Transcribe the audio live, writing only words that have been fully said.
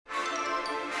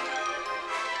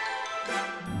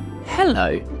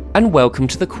Hello, and welcome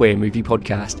to the Queer Movie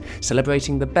Podcast,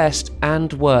 celebrating the best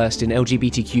and worst in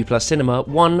LGBTQ+ cinema,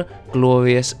 one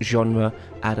glorious genre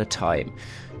at a time.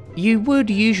 You would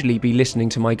usually be listening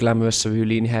to my glamorous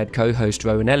cerulean-haired co-host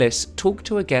Rowan Ellis talk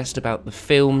to a guest about the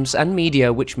films and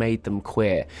media which made them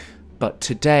queer. But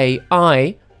today,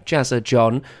 I, Jazza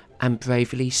John, am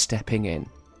bravely stepping in.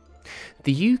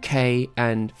 The UK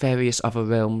and various other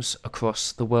realms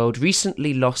across the world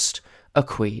recently lost a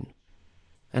queen.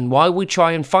 And while we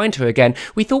try and find her again,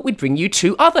 we thought we'd bring you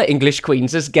two other English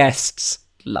queens as guests.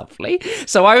 Lovely.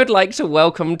 So I would like to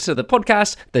welcome to the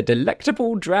podcast the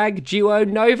delectable drag duo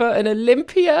Nova and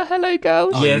Novympia. Hello,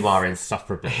 girls. Oh, Yes. you are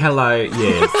insufferable. Hello,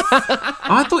 yes.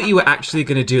 I thought you were actually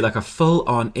going to do like a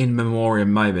full-on in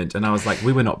memoriam moment, and I was like,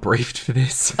 we were not briefed for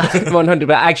this. 100,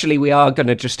 but actually we are going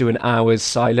to just do an hour's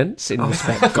silence in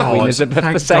respect of God. Queen Elizabeth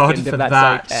Thank II, God if for that's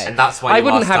that. okay. And that's why I you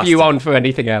wouldn't asked have us you to- on for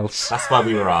anything else. That's why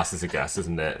we were asked as a guest,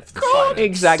 isn't it? For the silence.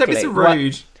 Exactly. Don't be so Well,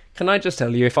 rude. can I just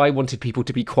tell you, if I wanted people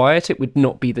to be quiet, it would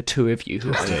not be the two of you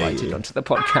who I invited onto the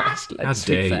podcast. Let's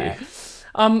dare be fair.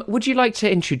 Would you like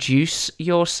to introduce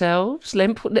yourselves?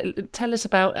 Limp, tell us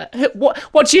about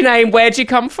what's your name? Where'd you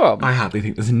come from? I hardly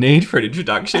think there's a need for an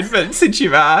introduction, but since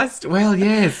you've asked, well,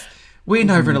 yes. We're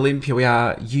Nova and Olympia. We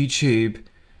are YouTube...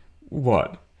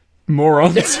 What?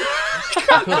 Morons.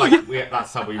 I feel like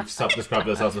that's how we've self-described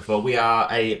ourselves before. We are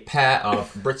a pair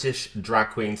of British drag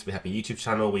queens. We have a YouTube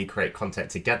channel. We create content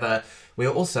together. We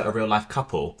are also a real-life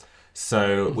couple.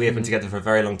 So we have been together for a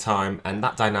very long time, and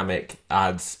that dynamic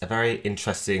adds a very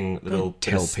interesting little bit of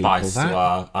tell people spice that. to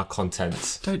our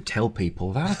content. Don't tell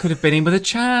people that. I could have been in with a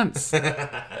chance.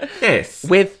 Yes.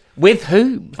 With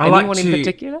whom? I Anyone like in to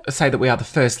particular? say that we are the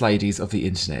first ladies of the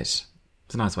internet.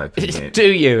 It's a nice way of putting it. Do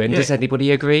you? And Yeah. does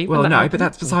anybody agree? Well, when that no, happens? but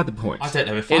that's beside the point. I don't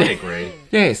know if I agree.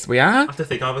 Yes, we are. I have to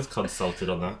think I was consulted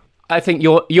on that. I think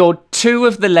you're two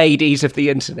of the ladies of the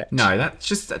internet. No, that's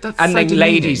and so then demeaning.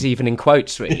 ladies even in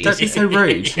quotes, really. Don't be so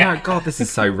rude. No, God, this is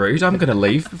so rude. I'm going to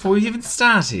leave before we even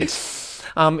started.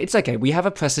 It's okay. We have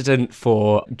a precedent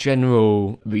for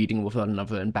general reading with one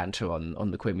another and banter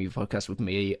on the Queer Movie Podcast with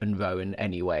me and Rowan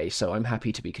anyway, so I'm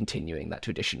happy to be continuing that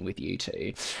tradition with you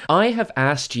two. I have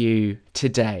asked you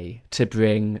today to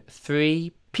bring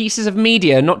 3 pieces of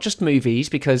media, not just movies,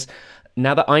 because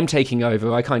now that I'm taking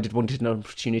over, I kind of wanted an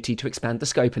opportunity to expand the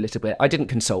scope a little bit. I didn't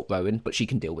consult Rowan, but she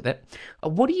can deal with it.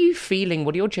 What are you feeling?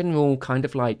 What are your general kind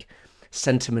of like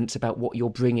sentiments about what you're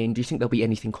bringing? Do you think there'll be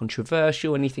anything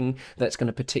controversial, anything that's going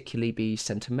to particularly be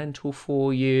sentimental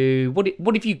for you?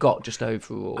 What have you got just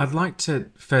overall? I'd like to,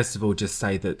 first of all, just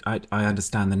say that I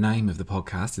understand the name of the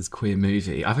podcast is Queer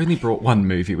Movie. I've only brought one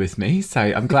movie with me, so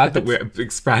I'm glad that we're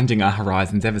expanding our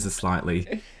horizons ever so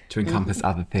slightly to encompass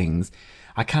other things.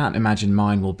 I can't imagine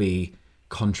mine will be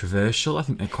controversial. I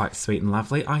think they're quite sweet and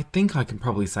lovely. I think I can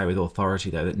probably say with authority,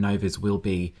 though, that Nova's will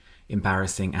be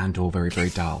embarrassing and or very, very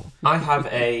dull. I have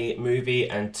a movie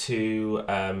and 2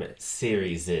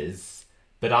 series,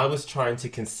 but I was trying to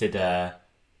consider,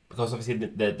 because obviously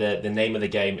the name of the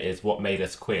game is what made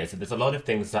us queer. So there's a lot of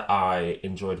things that I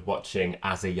enjoyed watching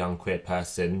as a young queer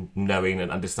person, knowing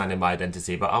and understanding my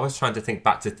identity. But I was trying to think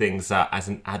back to things that as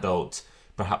an adult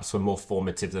perhaps were more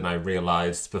formative than I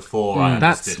realised before I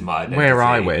understood my identity. Where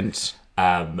I went.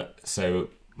 So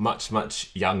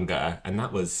much younger, and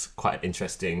that was quite an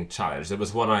interesting challenge. There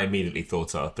was one I immediately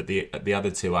thought of, but the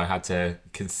other 2 I had to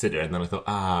consider, and then I thought,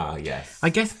 yes. I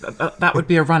guess that would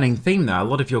be a running theme, though. A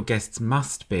lot of your guests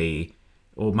must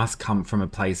come from a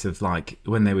place of, like,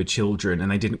 when they were children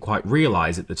and they didn't quite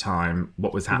realise at the time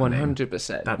what was happening.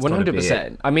 100%. That's gotta be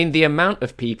 100%. I mean, the amount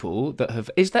of people that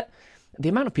have... The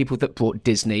amount of people that brought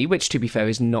Disney, which, to be fair,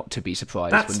 is not to be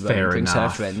surprised That's when Rowan fair brings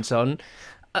enough. her friends on.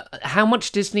 How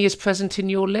much Disney is present in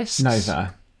your list?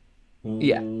 Nova.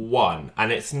 Yeah. 1,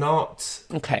 and it's not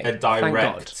Okay, a thank God.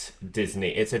 direct Disney.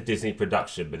 It's a Disney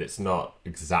production, but it's not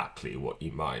exactly what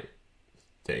you might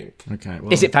think. Okay,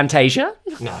 well... Is it Fantasia?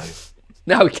 No.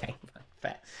 No, okay.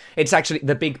 Fair. It's actually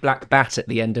the big black bat at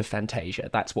the end of Fantasia.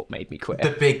 That's what made me queer.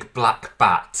 The big black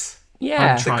bat.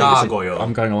 Yeah. The gargoyle.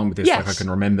 I'm going along with this Yes. like I can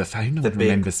remember. No The one big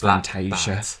remembers black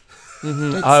Fantasia. bat.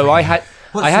 Oh, I had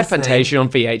What's his Fantasia on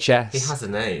VHS. He has a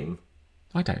name.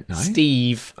 I don't know.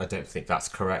 Steve. I don't think that's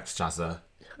correct, Jazza.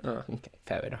 Oh, okay,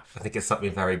 fair enough. I think it's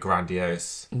something very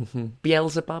grandiose.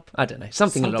 Beelzebub? I don't know.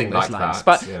 Something along Something those like lines.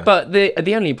 that, yeah. But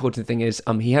the only important thing is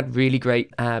he had really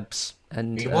great abs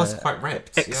and He was quite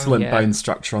ripped. Excellent Yeah. bone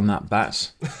structure on that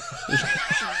bat.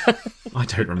 I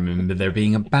don't remember there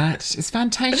being a bat. It's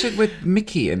Fantasia with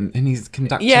Mickey and he's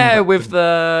conducting... with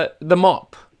the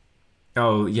mop.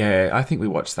 Oh, yeah. I think we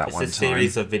watched that It's one a time.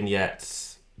 series of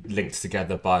vignettes linked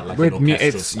together by like an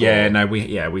orchestral score. Yeah, no,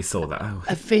 we saw that. Oh.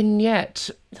 A vignette.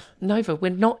 Nova,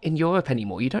 we're not in Europe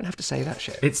anymore. You don't have to say that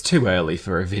shit. It's too early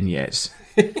for a vignette.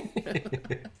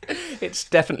 It's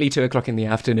definitely 2:00 in the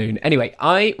afternoon. Anyway,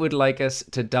 I would like us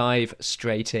to dive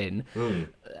straight in.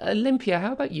 Olympia,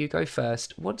 how about you go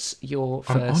first? What's your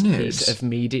first piece of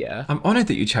media? I'm honoured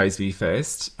that you chose me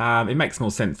first. It makes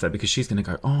more sense though, because she's going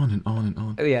to go on and on and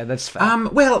on. Oh, yeah, that's fair.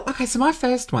 Well, okay, so my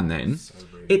first one then,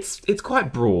 it's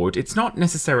quite broad. It's not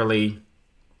necessarily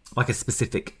like a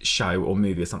specific show or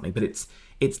movie or something, but it's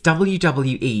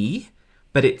WWE,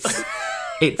 but it's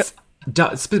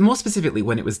more specifically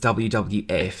when it was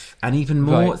WWF, and even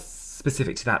more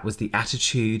specific to that was the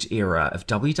Attitude Era of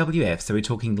WWF. So we're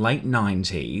talking late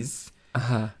 90s,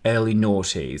 early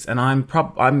noughties, and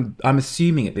I'm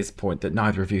assuming at this point that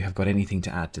neither of you have got anything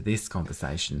to add to this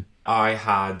conversation. I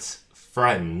had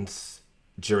friends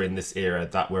during this era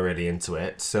that were really into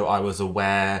it, so I was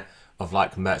aware of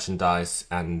like merchandise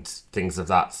and things of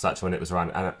that such when it was around,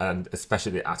 and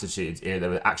especially the Attitude Era. There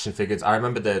were action figures. I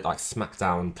remember the like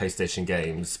SmackDown PlayStation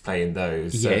games, playing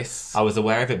those. Yes. So I was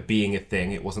aware of it being a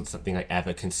thing. It wasn't something I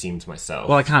ever consumed myself.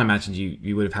 Well, I can't imagine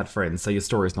you would have had friends, so your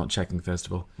story's not checking, first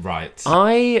of all. Right.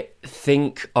 I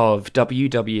think of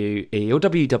WWE or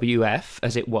WWF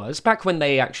as it was back when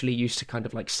they actually used to kind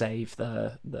of like save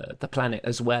the planet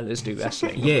as well as do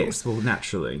wrestling. Yes, well,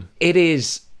 naturally. It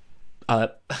is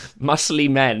muscly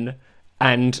men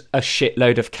and a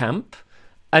shitload of camp.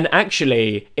 And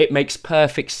actually, it makes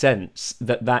perfect sense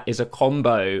that is a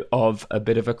combo of a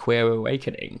bit of a queer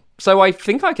awakening. So I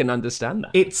think I can understand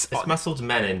that. It's muscled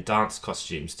men in dance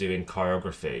costumes doing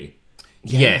choreography.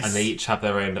 Yes. And they each have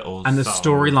their own little And the song.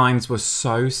 storylines were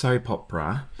so soap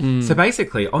opera. So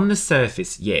basically, on the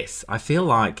surface, yes, I feel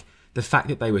like the fact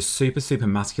that they were super, super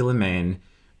muscular men,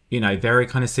 you know, very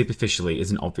kind of superficially,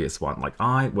 is an obvious one. Like,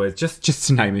 I was, just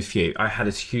to name a few, I had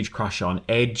this huge crush on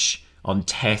Edge, on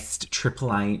Test,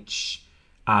 Triple H,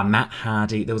 Matt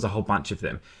Hardy. There was a whole bunch of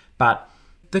them. But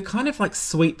the kind of like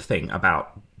sweet thing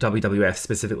about WWF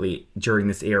specifically during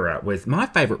this era was my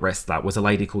favourite wrestler was a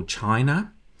lady called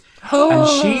Chyna. And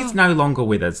she's no longer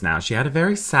with us now. She had a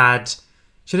very,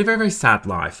 very sad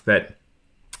life. But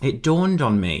it dawned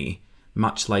on me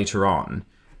much later on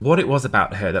what it was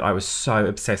about her that I was so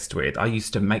obsessed with. I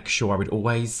used to make sure I would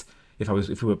always, if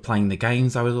we were playing the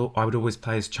games, I would always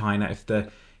play as Chyna.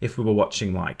 If we were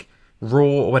watching like Raw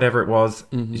or whatever it was,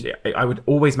 I would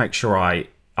always make sure I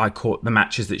caught the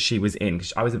matches that she was in,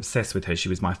 because I was obsessed with her. She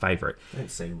was my favourite.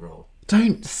 Don't say Raw.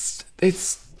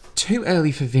 It's too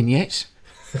early for vignette.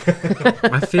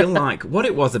 I feel like what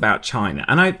it was about Chyna,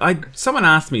 and someone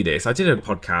asked me this. I did a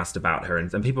podcast about her,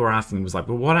 and people were asking me, was like,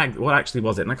 well, what actually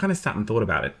was it? And I kind of sat and thought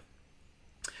about it.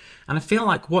 And I feel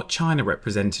like what Chyna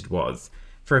represented was,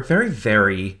 for a very,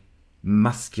 very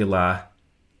muscular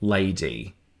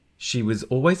lady, she was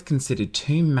always considered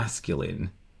too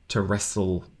masculine to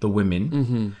wrestle the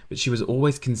women, but she was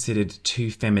always considered too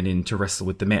feminine to wrestle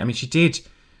with the men. I mean, she did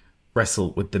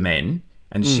wrestle with the men,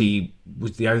 and she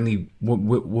was the only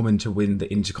woman to win the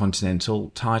Intercontinental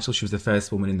title. She was the first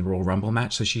woman in the Royal Rumble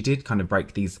match. So she did kind of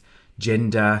break these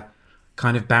gender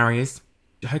kind of barriers.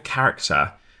 Her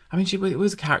character, I mean, it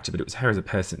was a character, but it was her as a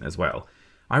person as well.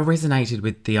 I resonated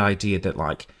with the idea that,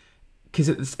 like,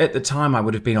 because at the time I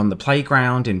would have been on the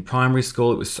playground in primary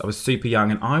school. I was super young,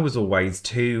 and I was always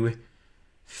too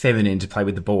feminine to play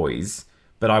with the boys.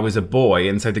 But I was a boy,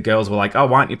 and so the girls were like, "Oh,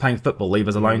 why aren't you playing football? Leave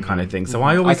us alone," kind of thing. So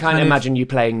I can't imagine you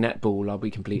playing netball. I'll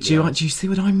be completely honest. Do you see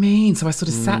what I mean? So I sort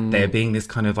of sat there being this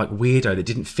kind of like weirdo that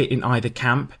didn't fit in either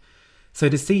camp. So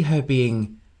to see her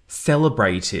being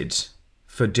celebrated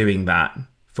for doing that,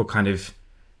 for kind of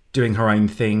doing her own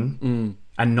thing,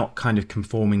 and not kind of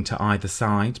conforming to either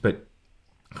side, but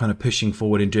kind of pushing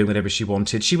forward and doing whatever she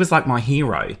wanted. She was like my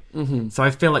hero. So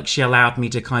I feel like she allowed me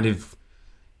to kind of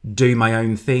do my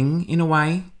own thing in a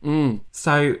way.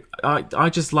 So I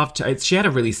just loved her. She had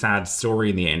a really sad story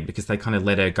in the end, because they kind of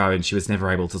let her go and she was never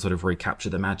able to sort of recapture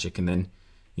the magic. And then,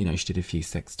 you know, she did a few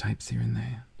sex tapes here and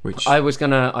there, which I was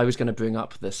gonna bring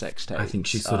up the sex tapes. I think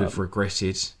she sort of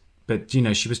regretted. But, you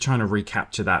know, she was trying to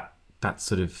recapture that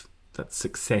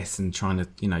success and trying to,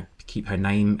 you know, keep her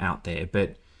name out there.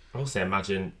 But I also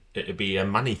imagine it'd be a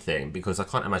money thing, because I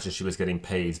can't imagine she was getting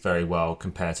paid very well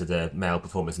compared to the male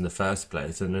performers in the first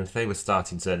place. And if they were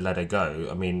starting to let her go,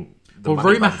 I mean,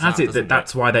 rumour has it that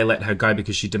that's why they let her go,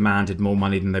 because she demanded more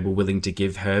money than they were willing to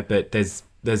give her. But there's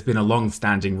been a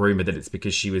long-standing rumour that it's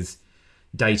because she was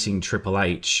dating Triple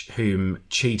H, whom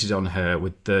cheated on her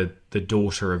with the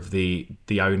daughter of the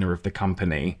owner of the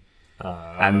company.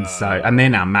 And they're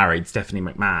now married, Stephanie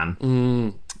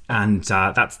McMahon. And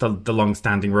that's the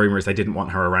long-standing rumour is they didn't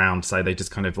want her around, so they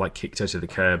just kind of like kicked her to the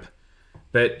curb.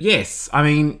 But yes, I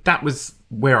mean, that was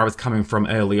where I was coming from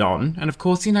early on. And of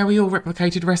course, we all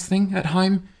replicated wrestling at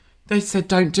home. They said,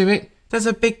 don't do it. There's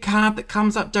a big card that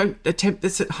comes up. Don't attempt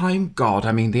this at home. God,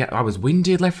 I mean, I was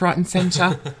winded left, right and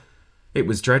centre. It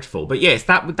was dreadful. But yes,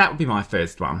 that would be my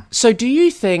first one. So do you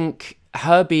think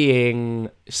her being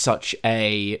such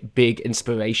a big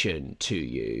inspiration to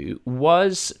you,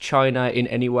 was China in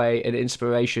any way an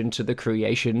inspiration to the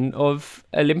creation of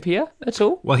Olympia at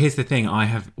all? Well, here's the thing. I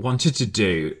have wanted to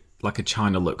do like a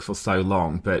China look for so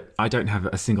long, but I don't have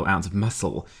a single ounce of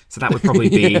muscle. So that would probably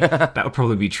be that would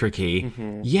probably be tricky.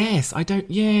 Mm-hmm. Yes, I don't.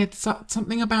 Yeah, it's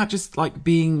something about just like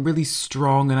being really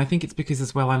strong, and I think it's because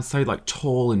as well I'm so like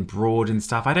tall and broad and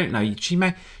stuff. I don't know. She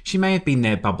may have been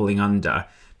there bubbling under.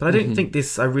 But I don't think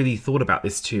I really thought about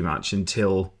this too much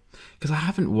until, because I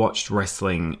haven't watched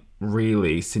wrestling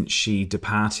really since she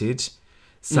departed.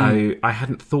 So I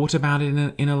hadn't thought about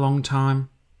it in a long time.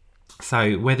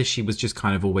 So whether she was just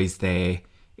kind of always there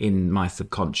in my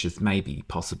subconscious, maybe,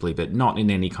 possibly, but not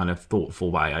in any kind of thoughtful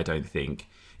way, I don't think.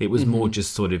 It was more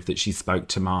just sort of that she spoke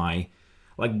to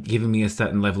like giving me a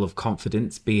certain level of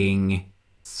confidence, being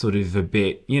sort of a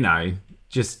bit,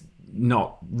 just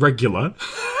not regular.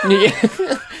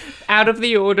 Yeah. Out of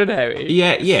the ordinary.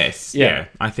 Yeah, yes. Yeah.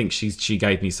 I think she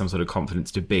gave me some sort of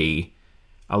confidence to be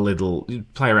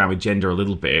play around with gender a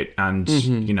little bit and,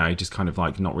 just kind of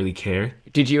like not really care.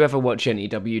 Did you ever watch any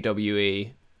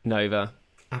WWE, Nova?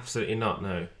 Absolutely not,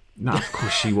 no. No, of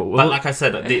course she will. But like I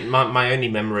said, my only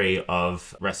memory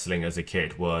of wrestling as a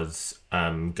kid was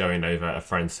going over at a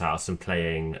friend's house and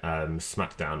playing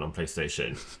SmackDown on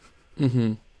PlayStation.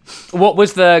 Mm-hmm. What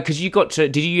was did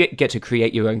you get to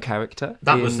create your own character?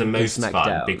 That was the most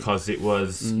fun because it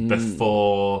was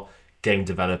before game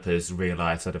developers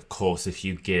realised that, of course, if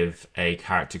you give a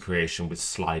character creation with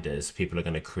sliders, people are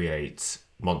going to create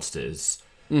monsters,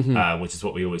 which is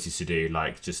what we always used to do,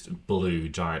 like just blue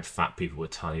giant fat people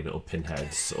with tiny little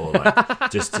pinheads or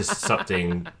like just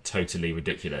something totally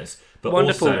ridiculous. But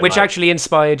wonderful, also, which actually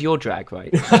inspired your drag,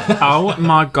 right? Oh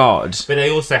my God. But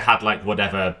they also had like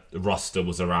whatever roster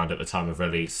was around at the time of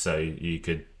release, so you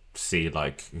could see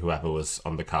like whoever was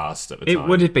on the cast at the time. It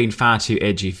would have been far too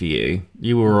edgy for you.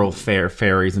 You were all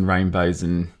fairies and rainbows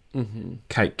and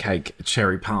cake,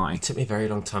 cherry pie. It took me a very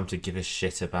long time to give a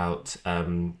shit about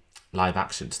live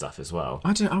action stuff as well.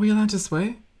 Are we allowed to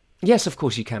swear? Yes, of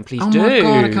course you can. Please do. Oh my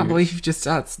God, I can't believe you've just...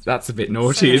 That's a bit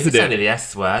naughty, isn't it? It's only the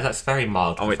S word. That's very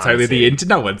mild. Oh, it's only the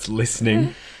internet. No one's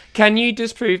listening. Can you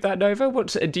disprove that, Nova?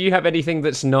 Do you have anything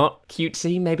that's not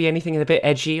cutesy? Maybe anything a bit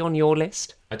edgy on your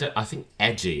list? I think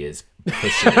edgy is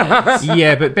pushing it.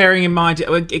 Yeah, but bearing in mind,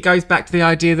 it goes back to the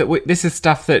idea that this is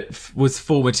stuff that was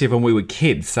formative when we were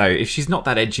kids. So if she's not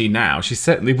that edgy now, she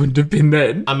certainly wouldn't have been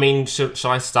then. I mean,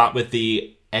 shall I start with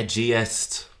the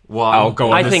edgiest one? Oh,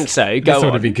 go on. I think so. This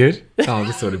ought to be good. Oh,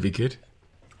 this ought to be good.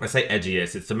 I say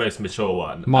edgiest. It's the most mature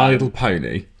one. My Little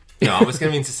Pony. No, I was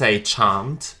going to say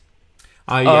Charmed.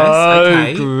 Oh, yes.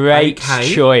 Okay. Great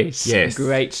choice. Yes.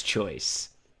 Great choice.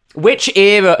 Which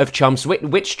era of Charms?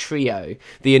 Which trio?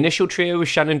 The initial trio with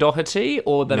Shannon Doherty,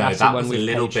 or the latter one with that was a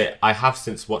little Paige? bit. I have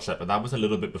since watched that, but that was a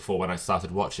little bit before when I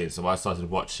started watching. So I started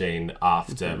watching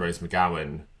after Rose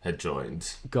McGowan had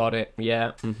joined. Got it.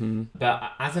 Yeah.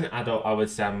 But as an adult, I would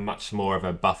say I'm much more of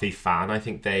a Buffy fan. I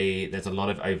think there's a lot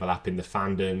of overlap in the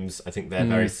fandoms. I think they're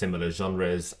very similar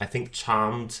genres. I think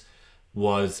Charmed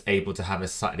was able to have a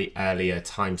slightly earlier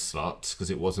time slot because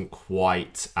it wasn't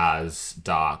quite as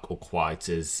dark or quite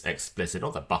as explicit.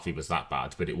 Not that Buffy was that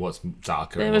bad, but it was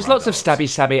darker. There was lots of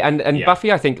stabby, and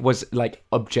Buffy I think was like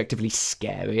objectively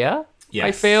scarier. Yes.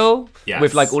 I feel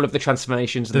with like all of the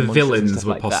transformations. And the villains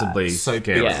were like possibly so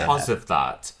scary. Because of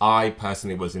that, I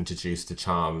personally was introduced to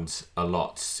Charmed a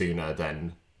lot sooner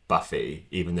than Buffy,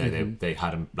 even though they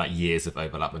had like years of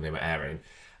overlap when they were airing.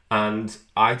 And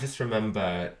I just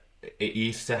remember it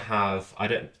used to have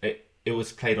it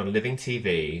was played on Living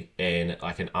TV in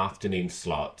like an afternoon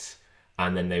slot,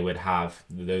 and then they would have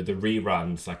the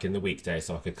reruns like in the weekday,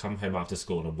 so I could come home after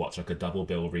school and watch like a double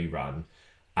bill rerun,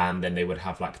 and then they would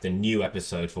have like the new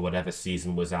episode for whatever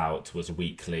season was out was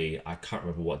weekly. I can't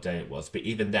remember what day it was, but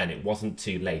even then it wasn't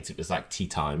too late. It was like tea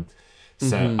time.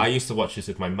 So I used to watch this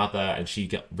with my mother, and she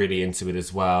got really into it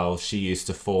as well. She used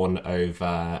to fawn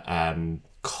over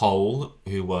Cole,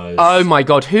 who was... Oh my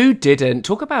God, who didn't?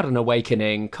 Talk about an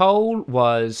awakening. Cole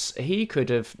he could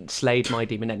have slayed my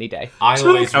demon any day. I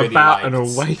always really an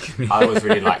awakening. I always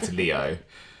really liked Leo.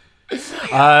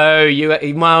 Oh,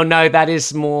 well, no, that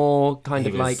is more kind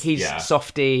of like, he's yeah.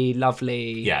 softy,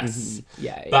 lovely. Yes.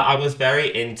 Yeah. But I was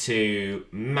very into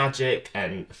magic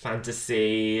and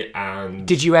fantasy and...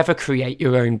 Did you ever create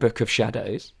your own Book of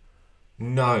Shadows?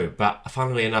 No, but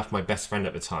funnily enough, my best friend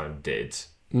at the time did.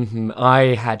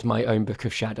 I had my own Book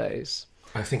of Shadows.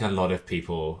 I think a lot of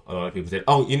people did.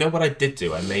 Oh, you know what I did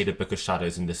do? I made a Book of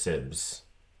Shadows in The Sims.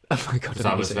 Oh my god! So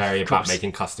I was very about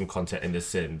making custom content in The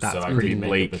Sims. That's so I pretty really made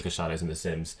bleak. a Book of Shadows in The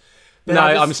Sims. But No,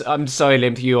 I I'm sorry,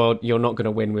 Limp. You're not going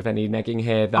to win with any negging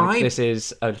here. This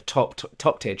is a top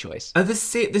tier choice. The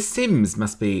Sims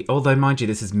must be, although mind you,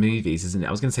 this is movies, isn't it?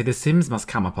 I was going to say The Sims must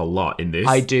come up a lot in this.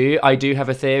 I do have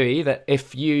a theory that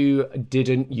if you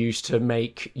didn't used to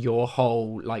make your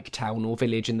whole like town or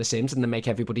village in The Sims and then make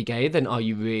everybody gay, then are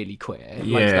you really queer?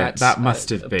 Yeah, that must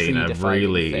have been a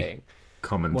really thing.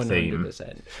 common theme.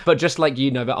 100%. But just like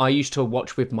that I used to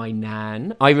watch with my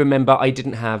nan. I remember I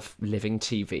didn't have living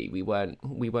TV. We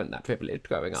weren't that privileged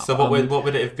growing up. So what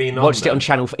would it have been on? Watched it on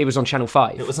channel. It was on Channel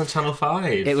 5. It was on Channel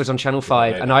 5. It was on Channel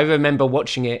 5, and I remember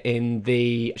watching it in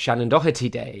the Shannon Doherty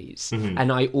days.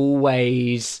 And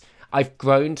I've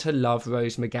grown to love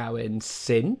Rose McGowan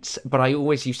since, but I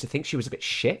always used to think she was a bit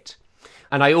shit.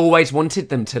 And I always wanted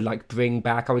them to like bring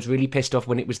back. I was really pissed off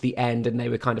when it was the end and they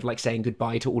were kind of like saying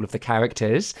goodbye to all of the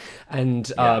characters. And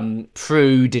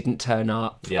Prue didn't turn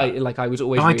up. Yeah. I was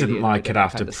always. I really didn't like it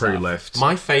after kind of Prue stuff. left.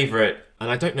 My favourite, and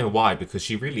I don't know why, because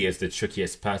she really is the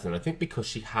trickiest person. I think because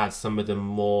she had some of the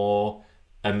more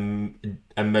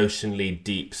emotionally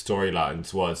deep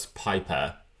storylines was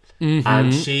Piper.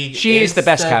 And she is the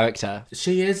best character.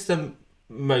 She is the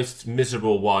most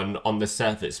miserable one on the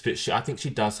surface, but I think she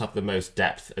does have the most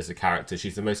depth as a character.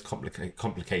 She's the most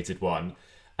complicated one,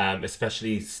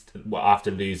 especially after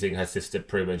losing her sister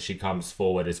Prue, and she comes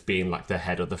forward as being like the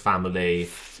head of the family.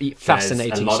 Fascinating.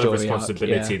 There's a lot story of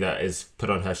responsibility arc, that is put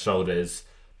on her shoulders.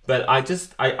 But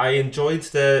I enjoyed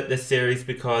the series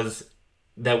because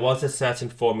there was a certain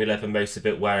formula for most of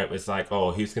it where it was like,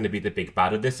 oh, who's going to be the big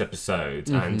bad of this episode?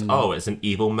 And, oh, it's an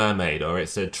evil mermaid, or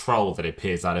it's a troll that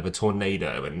appears out of a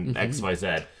tornado, and X, Y,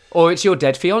 Z. Or it's your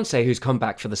dead fiancé who's come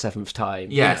back for the 7th time.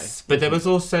 Yes, but there was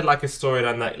also like a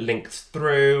storyline that linked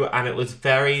through, and it was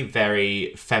very,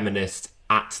 very feminist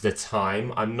at the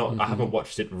time. I haven't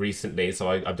watched it recently, so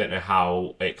I don't know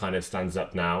how it kind of stands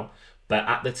up now. But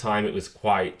at the time, it was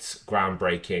quite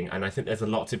groundbreaking. And I think there's a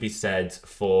lot to be said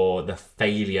for the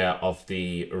failure of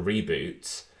the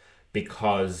reboot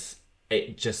because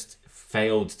it just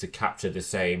failed to capture the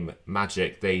same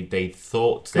magic. They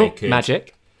thought they could...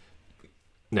 Magic.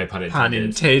 No pun intended. Pun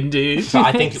intended. But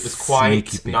I think it was quite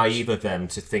Sneaky bitch. naive of them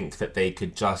to think that they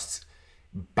could just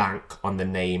bank on the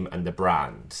name and the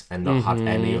brand and not have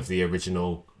any of the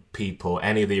original people,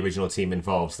 any of the original team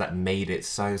involved that made it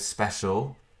so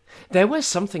special. There was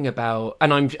something about,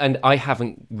 and I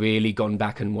haven't really gone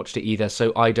back and watched it either,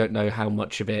 so I don't know how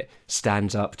much of it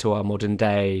stands up to our modern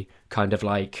day kind of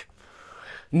like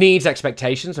needs,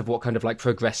 expectations of what kind of like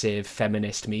progressive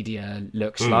feminist media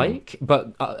looks like.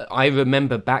 But I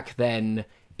remember back then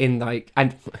in like,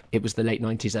 and it was the late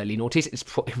 90s, early noughties,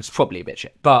 it was probably a bit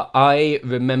shit. But I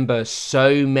remember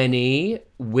so many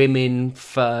women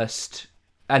first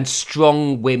and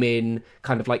strong women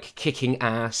kind of like kicking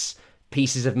ass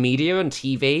pieces of media and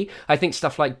TV. I think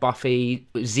stuff like Buffy,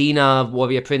 Xena,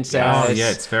 Warrior Princess. Oh, yeah,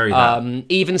 it's very that.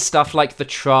 Even stuff like The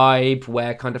Tribe,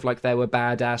 where kind of like there were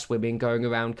badass women going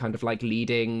around kind of like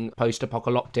leading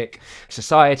post-apocalyptic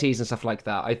societies and stuff like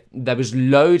that. There was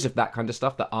loads of that kind of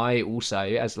stuff that I also,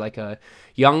 as like a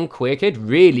young queer kid,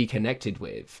 really connected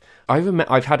with.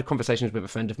 I've had conversations with a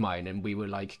friend of mine and we were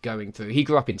like going through, he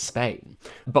grew up in Spain,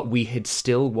 but we had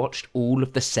still watched all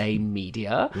of the same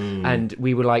media and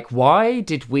we were like, why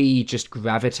did we just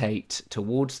gravitate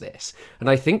towards this? And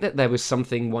I think that there was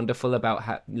something wonderful about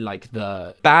like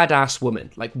the badass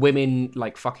woman, like women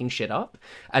like fucking shit up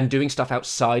and doing stuff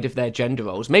outside of their gender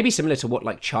roles, maybe similar to what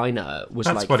like China was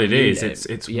like. That's what it is. Live.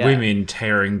 It's women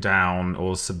tearing down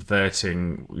or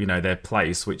subverting, their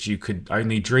place, which you could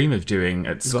only dream of doing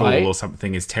at school. Right. Or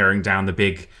something, is tearing down the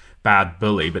big bad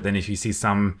bully. But then if you see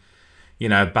some,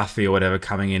 Buffy or whatever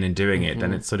coming in and doing it,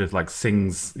 then it sort of like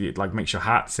sings, it like makes your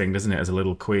heart sing, doesn't it? As a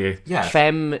little queer,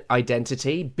 femme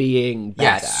identity being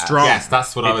badass. strong. Yes,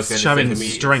 that's what I was going to say. showing For me,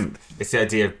 strength. It's the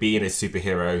idea of being a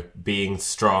superhero, being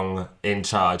strong, in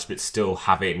charge, but still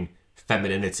having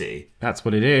femininity. That's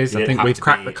what it is. You I don't think have we've to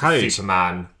cracked be the code.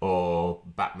 Superman or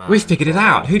Batman. We've figured it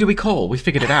out. Who do we call? We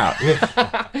figured it out.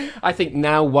 I think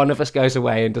now one of us goes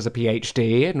away and does a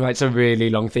PhD and writes a really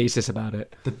long thesis about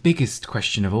it. The biggest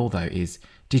question of all, though, is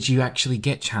Did you actually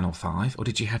get Channel 5, or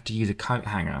did you have to use a coat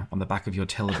hanger on the back of your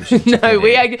television? No,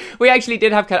 we actually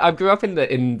did have. I grew up in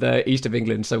the east of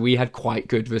England, so we had quite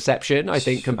good reception, I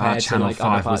think, compared to Channel like 5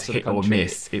 other parts was hit of the or country.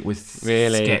 miss. It was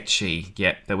Really sketchy.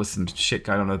 Yeah, there was some shit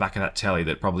going on the back of that telly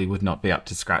that probably would not be up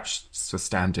to scratch for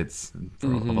standards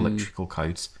of electrical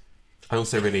codes. I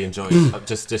also really enjoyed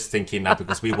just thinking now,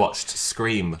 because we watched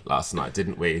Scream last night,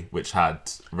 didn't we? Which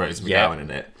had Rose McGowan in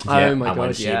it. Oh my and when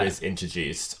God, she was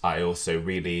introduced, I also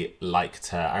really liked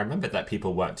her. I remember that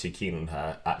people weren't too keen on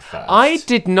her at first. I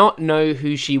did not know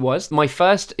who she was. My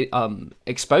first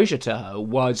exposure to her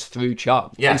was through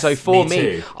Charmed. Yes, and so for me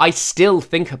too. I still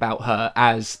think about her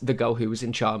as the girl who was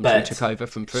in Charmed and took over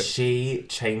from Prue. She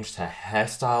changed her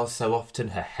hairstyle so often,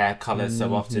 her hair colour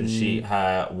so often.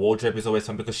 Her wardrobe was always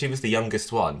fun, because she was the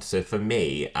youngest one. So for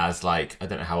me, as like, I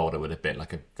don't know how old I would have been,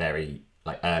 like a very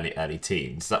like early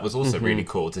teens, that was also really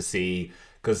cool to see,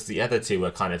 because the other two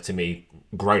were kind of, to me,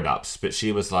 grown-ups, but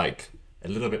she was like a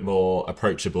little bit more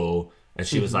approachable, and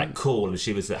she was like cool, and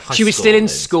she was at high school. She was still in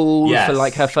school Yes, for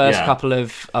like her first couple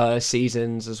of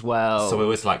seasons as well. So I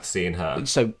always liked seeing her.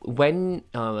 So when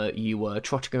you were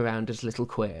trotting around as little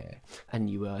queer, and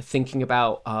you were thinking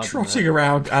about Trotting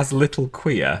around as little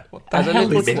queer. What the As a hell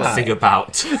little is that? Mincing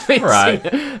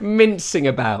about. mincing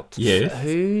about, Yes.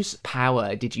 whose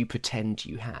power did you pretend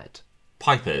you had?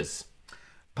 Pipers.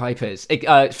 Pipers,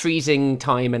 freezing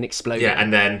time and exploding. Yeah,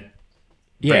 and then...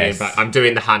 Yes. Back. I'm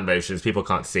doing the hand motions. People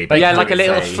can't see. But Yeah, you like a can't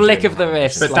little say flick doing of the hand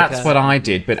wrist. motions. But like that's a- what I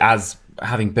did, but as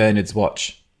having Bernard's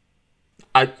watch.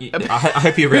 I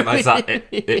hope you realise that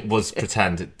it was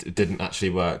pretend. It didn't actually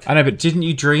work. I know, but didn't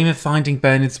you dream of finding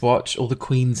Bernard's watch or the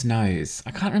Queen's nose?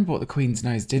 I can't remember what the Queen's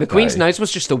nose did. The Queen's nose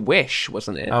was just a wish,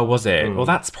 wasn't it? Oh, was it? Well,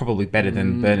 that's probably better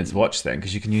than Bernard's watch then,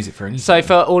 because you can use it for anything. So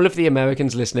for all of the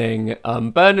Americans listening,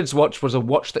 Bernard's watch was a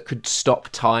watch that could stop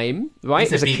time, right?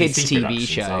 It's It was a a kids' BBC TV production,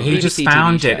 show. so- he just BBC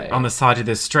found TV it show. on the side of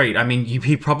the street. I mean,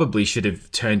 he probably should have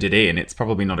turned it in. It's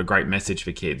probably not a great message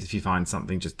for kids. If you find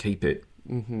something, just keep it.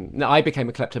 No, I became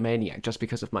a kleptomaniac just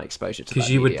because of my exposure to that Because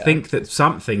you would media. think that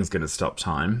something's going to stop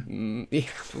time. Yeah,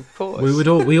 of course.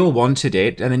 We all wanted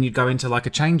it, and then you'd go into like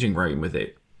a changing room with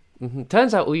it.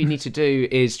 Turns out all you need to do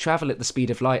is travel at the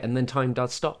speed of light, and then time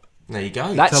does stop. There you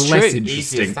go. That's It's a true. less Easy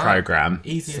interesting as that. program.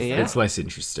 Easy as Yeah. that. It's less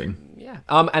interesting. Yeah.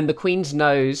 And the Queen's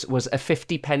nose was a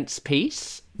 50p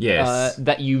piece. Yes.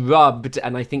 That you rubbed,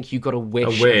 and I think you got a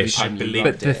wish. A wish. Every time I you believe-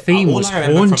 rubbed But the it. theme All was I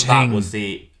remember from that haunting. was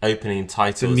the opening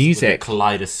titles. The music. With the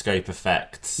kaleidoscope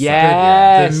effects.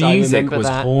 Yes, The I music remember was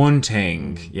that.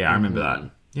 haunting. Yeah, I remember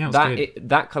that. Yeah, it was good.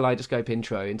 That kaleidoscope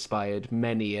intro inspired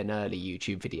many an early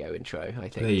YouTube video intro, I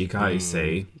think. There you go.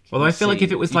 See, although I feel like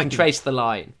if it was you like can trace the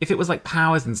line. if it was like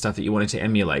powers and stuff that you wanted to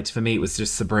emulate, for me it was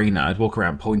just Sabrina. I'd walk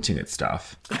around pointing at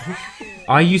stuff.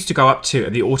 I used to go up to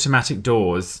the automatic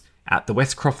doors at the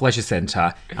Westcroft Leisure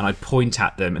Centre, and I'd point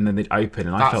at them, and then they'd open,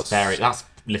 and I felt That's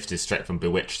lifted straight from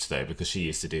Bewitched, though, because she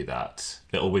used to do that.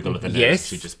 Little wiggle of her nose. Yes,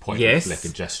 She just point yes. and flick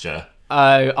and gesture. Oh,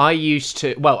 I used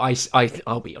to. Well,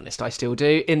 I'll be honest, I still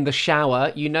do. In the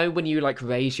shower, you know when you like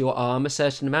raise your arm a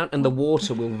certain amount, and the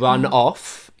water will run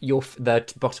off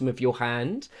the bottom of your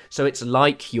hand, so it's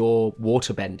like you're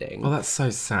water bending. well, that's so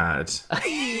sad.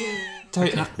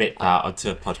 Don't admit that onto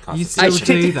a podcast. You still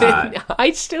do that.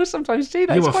 I still sometimes do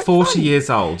that. You It's are quite 40 fun. years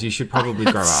old. You should probably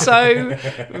grow up. So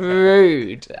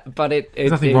rude, but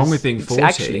There's nothing wrong with being 40.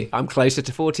 Actually, I'm closer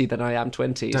to 40 than I am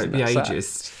 20. Don't isn't be that sad?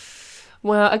 ageist.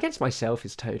 Well, against myself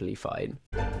is totally fine.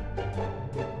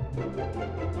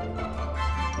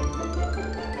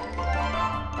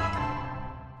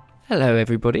 Hello,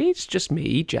 everybody. It's just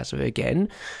me, Jazza again,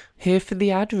 here for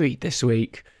the ad read this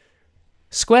week.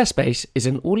 Squarespace is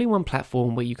an all-in-one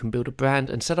platform where you can build a brand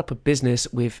and set up a business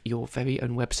with your very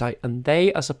own website, and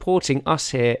they are supporting us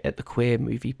here at the Queer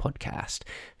Movie Podcast.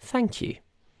 Thank you.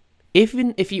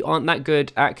 Even if you aren't that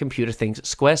good at computer things,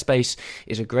 Squarespace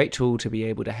is a great tool to be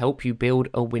able to help you build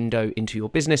a window into your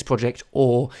business project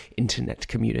or internet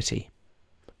community.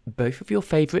 Both of your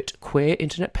favourite queer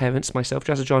internet parents, myself,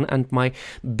 Jazza John, and my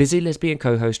busy lesbian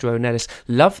co-host, Rowan Ellis,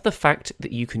 love the fact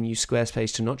that you can use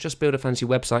Squarespace to not just build a fancy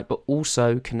website, but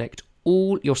also connect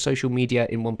all your social media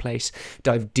in one place,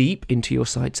 dive deep into your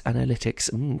site's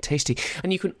analytics, tasty,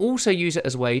 and you can also use it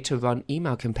as a way to run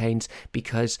email campaigns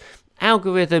because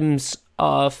algorithms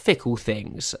are fickle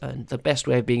things, and the best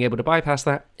way of being able to bypass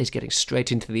that is getting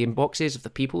straight into the inboxes of the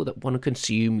people that want to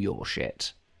consume your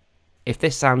shit. If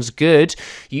this sounds good,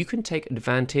 you can take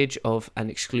advantage of an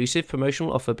exclusive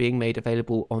promotional offer being made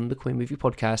available on the Queer Movie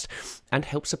Podcast and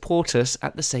help support us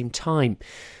at the same time.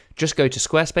 Just go to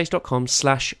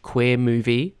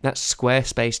squarespace.com/queermovie. That's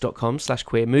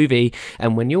squarespace.com/queermovie.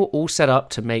 And when you're all set up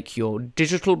to make your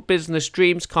digital business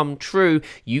dreams come true,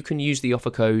 you can use the offer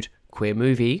code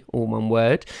queermovie, all one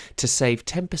word, to save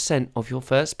 10% of your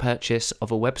first purchase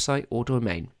of a website or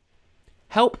domain.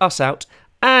 Help us out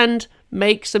and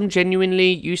make some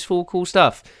genuinely useful, cool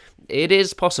stuff. It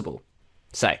is possible.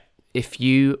 So, if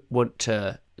you want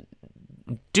to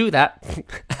do that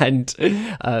and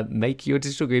make your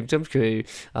digital dream come true,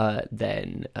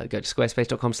 then go to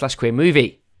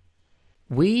squarespace.com/queermovie.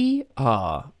 We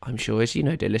are, I'm sure as you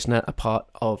know, dear listener, a part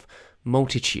of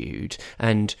Multitude,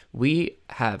 and we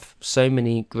have so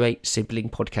many great sibling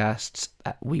podcasts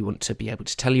that we want to be able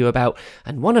to tell you about,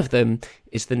 and one of them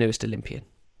is The Newest Olympian.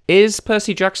 Is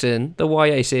Percy Jackson the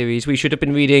YA series we should have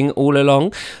been reading all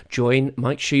along? Join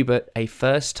Mike Schubert, a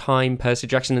first-time Percy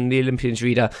Jackson and the Olympians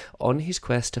reader, on his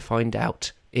quest to find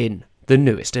out in The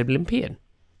Newest Olympian.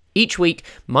 Each week,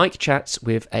 Mike chats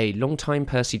with a long-time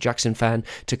Percy Jackson fan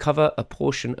to cover a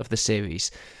portion of the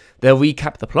series. They'll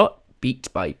recap the plot,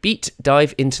 beat by beat,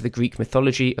 dive into the Greek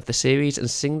mythology of the series, and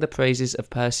sing the praises of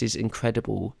Percy's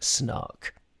incredible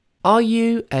snark. Are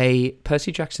you a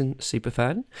Percy Jackson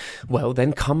superfan? Well,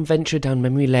 then come venture down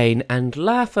memory lane and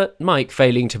laugh at Mike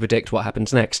failing to predict what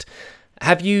happens next.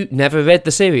 Have you never read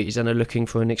the series and are looking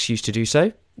for an excuse to do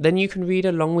so? Then you can read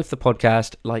along with the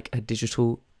podcast like a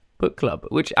digital book club,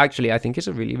 which actually I think is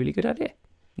a really, really good idea.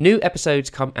 New episodes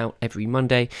come out every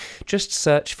Monday. Just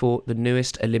search for The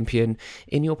Newest Olympian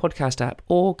in your podcast app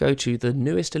or go to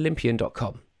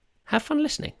thenewestolympian.com. Have fun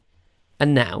listening.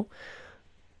 And now,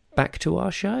 back to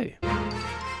our show.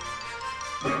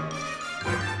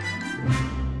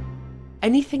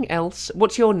 Anything else?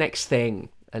 What's your next thing,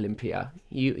 Olympia?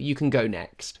 You can go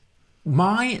next.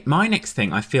 My next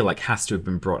thing I feel like has to have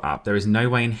been brought up. There is no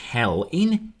way in hell,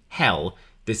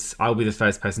 I'll be the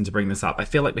first person to bring this up. I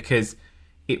feel like because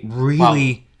it really...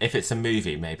 Well, if it's a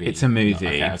movie, maybe. It's a movie.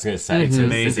 Okay, I was going to say, it's a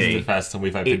movie. This is the first time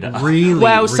we've opened it up.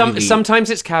 Sometimes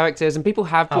it's characters, and people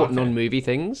have brought non-movie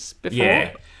things before.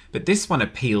 Yeah, but this one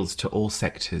appeals to all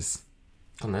sectors.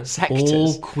 Sectors?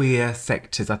 All queer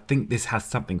sectors. I think this has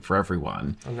something for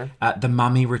everyone. The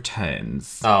Mummy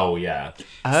Returns. Oh, yeah.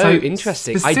 Oh, so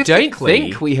interesting. I don't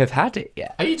think we have had it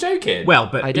yet. Are you joking? Well,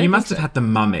 but you must have had The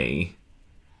Mummy.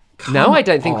 No, I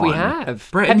don't think we have.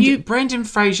 Brendan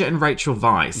Fraser and Rachel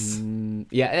Weisz.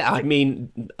 Yeah, I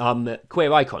mean,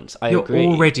 queer icons. You're agree.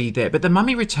 already there. But The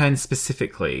Mummy Returns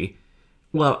specifically...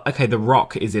 Well, okay, The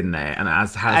Rock is in there, and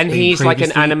he's like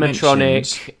an animatronic.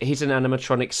 Mentioned, he's an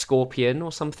animatronic scorpion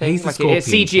or something. He's like a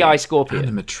CGI scorpion.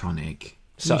 Animatronic.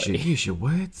 Sorry. Use your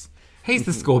words. He's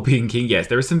the Scorpion King. Yes,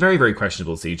 there is some very, very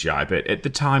questionable CGI, but at the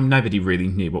time, nobody really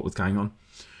knew what was going on.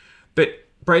 But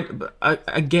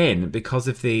again, because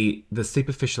of the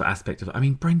superficial aspect of it, I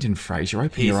mean, Brendan Fraser,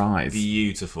 open your eyes.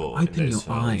 Beautiful. Open your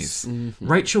eyes. Mm-hmm.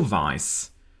 Rachel Weisz.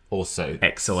 Also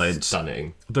excellent.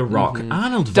 Stunning. The Rock. Mm-hmm.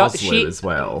 Arnold Vosloo as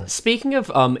well. Speaking of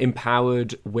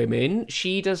empowered women,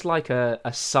 she does like a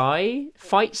Psy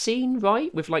fight scene,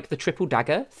 right? With like the triple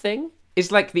dagger thing.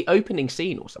 It's like the opening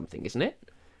scene or something, isn't it?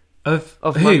 Of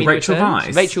who? Rachel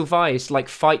Weisz? Rachel Weisz, like,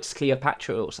 fights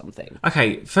Cleopatra or something.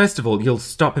 Okay, first of all, you'll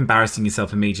stop embarrassing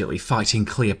yourself immediately fighting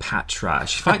Cleopatra.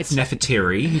 She fights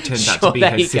Nefertiti, who turns out to be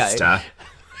her sister.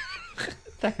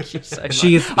 Thank you so much.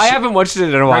 I haven't watched it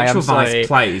in a while. Rachel Weisz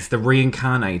plays the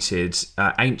reincarnated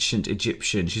ancient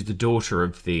Egyptian. She's the daughter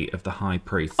of the high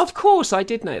priest. Of course, I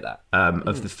did know that.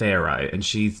 Of the pharaoh, and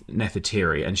she's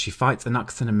Nefertiti, and she fights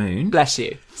Anck-su-namun. Bless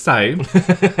you. So,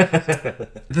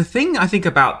 the thing I think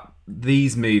about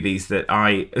these movies that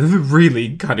I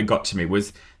really kind of got to me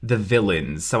was the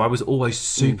villains. So I was always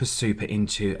super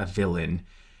into a villain,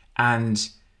 and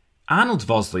Arnold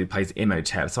Vosloo plays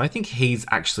Imhotep, so I think he's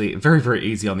actually very, very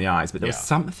easy on the eyes. But there was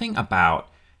something about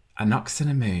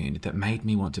Anck-su-namun that made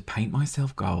me want to paint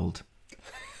myself gold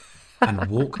and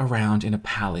walk around in a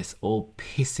palace all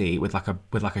pissy with like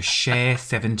a Cher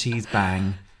 70s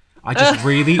bang. I just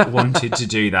really wanted to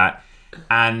do that.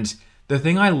 And the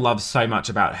thing I love so much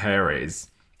about her is,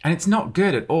 and it's not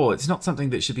good at all, it's not something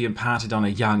that should be imparted on a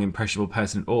young, impressionable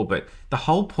person at all, but the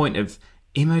whole point of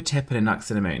Imhotep and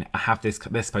Anck-su-namun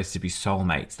they're supposed to be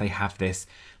soulmates. They have this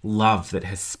love that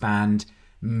has spanned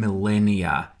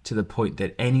millennia to the point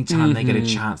that any time they get a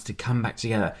chance to come back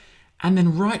together, and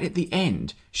then right at the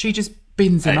end, she just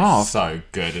bins him off. It's so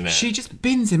good, isn't it? She just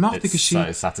bins him off because she's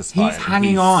so satisfying. He's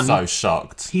hanging on. So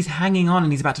shocked. He's hanging on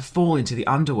and he's about to fall into the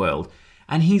underworld,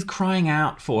 and he's crying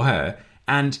out for her,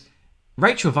 and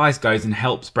Rachel Weisz goes and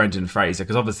helps Brendan Fraser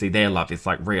because obviously their love is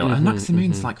like real. And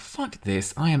Naxamoon's like, fuck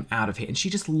this, I am out of here. And she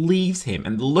just leaves him.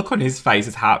 And the look on his face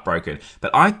is heartbroken.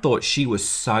 But I thought she was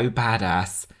so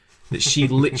badass that she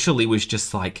literally was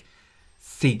just like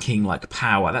seeking like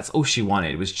power. That's all she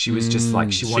wanted. She was just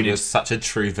like, she was such a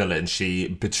true villain. She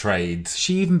even betrayed.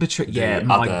 Yeah,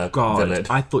 my God. Villain.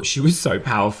 I thought she was so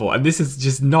powerful. And this is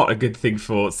just not a good thing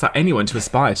for anyone to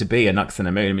aspire to be a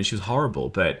Naxamoon. I mean, she was horrible,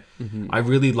 but I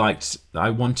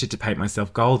wanted to paint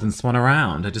myself gold and swan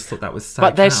around. I just thought that was so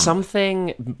But there's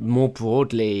something more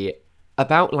broadly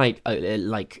about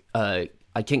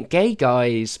I think gay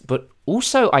guys, but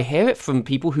also I hear it from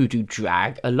people who do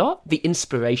drag a lot, the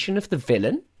inspiration of the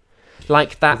villain.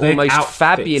 Like that almost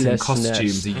fabulousness.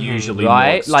 Costumes are usually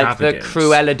right, more like the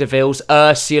Cruella de Vil's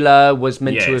Ursula was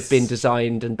meant to have been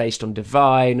designed and based on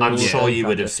Divine. I'm sure you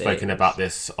would have spoken about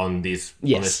this on this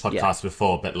podcast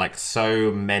before, but like so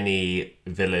many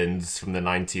villains from the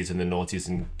 90s and the noughties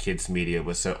and kids media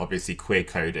were so obviously queer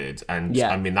coded, and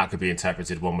I mean that could be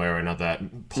interpreted one way or another,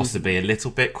 possibly a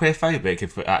little bit queer phobic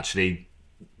if it actually.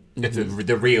 It's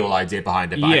the real idea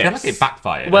behind it, but I feel like it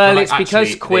backfired. Well, it's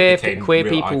because queer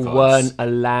people weren't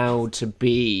allowed to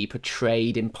be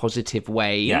portrayed in positive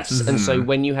ways. Yes. And so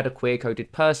when you had a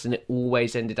queer-coded person, it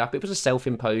always ended up... It was a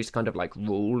self-imposed kind of like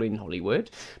rule in Hollywood,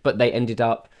 but they ended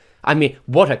up... I mean,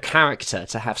 what a character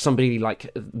to have somebody like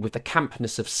with the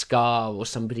campness of Scar, or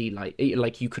somebody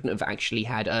like you couldn't have actually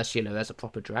had Ursula as a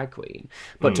proper drag queen,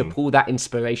 but to pull that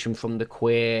inspiration from the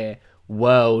queer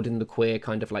world and the queer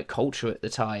kind of like culture at the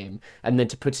time, and then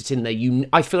to put it in there,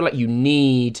 I feel like you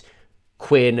need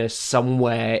queerness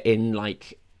somewhere in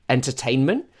like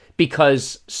entertainment,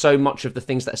 because so much of the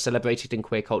things that are celebrated in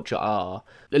queer culture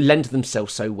lend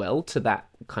themselves so well to that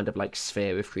kind of like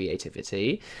sphere of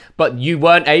creativity, but you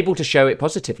weren't able to show it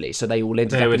positively, so they all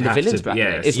ended up in the villains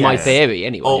bracket. Is my theory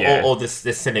anyway. Or this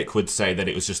cynic would say that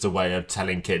it was just a way of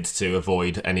telling kids to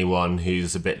avoid anyone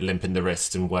who's a bit limp in the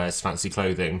wrist and wears fancy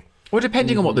clothing. Well,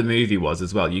 depending on what the movie was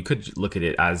as well, you could look at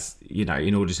it as, you know,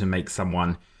 in order to make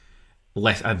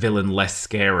a villain less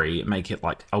scary, make it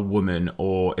like a woman,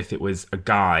 or if it was a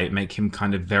guy, make him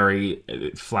kind of very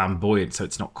flamboyant, so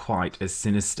it's not quite as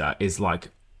sinister, is like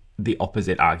the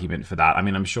opposite argument for that. I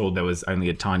mean, I'm sure there was only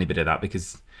a tiny bit of that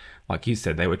because, like you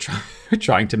said, they were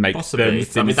trying to make them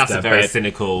sinister. I mean, that's a very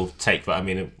cynical take, but I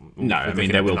mean...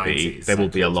 there will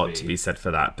be a lot to be said for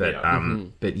that, but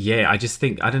but yeah, I just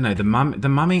think, I don't know, the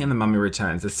Mummy and the Mummy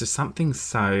Returns, there's just something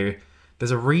so... There's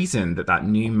a reason that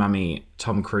new Mummy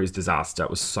Tom Cruise disaster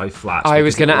was so flat. I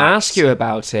was going to ask you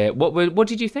about it. What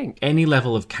did you think? Any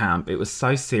level of camp, it was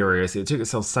so serious. It took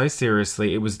itself so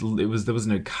seriously. There was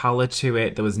no color to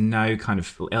it. There was no kind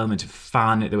of element of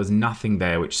fun. There was nothing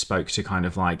there which spoke to kind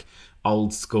of like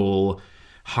old school,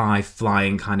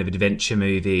 high-flying kind of adventure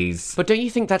movies. But don't you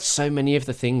think that so many of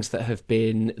the things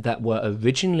that were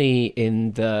originally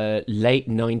in the late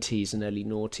 90s and early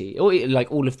noughties, or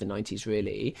like all of the 90s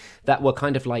really, that were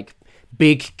kind of like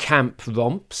big camp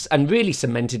romps and really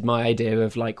cemented my idea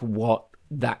of like what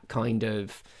that kind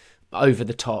of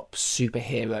over-the-top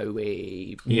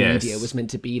superhero-y media was meant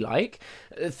to be like.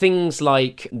 Things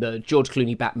like the George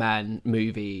Clooney Batman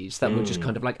movies that were just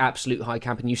kind of like absolute high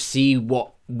camp, and you see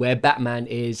where Batman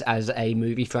is as a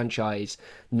movie franchise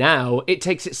now. It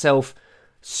takes itself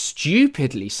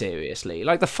stupidly seriously.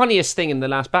 Like the funniest thing in the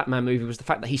last Batman movie was the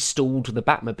fact that he stalled the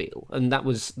Batmobile, and that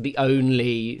was the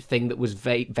only thing that was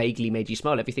vaguely made you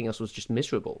smile. Everything else was just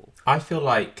miserable. I feel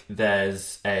like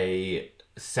there's a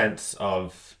sense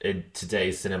of, in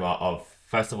today's cinema, of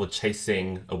first of all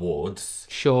chasing awards.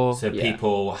 Sure. So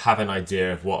people have an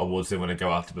idea of what awards they want to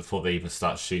go after before they even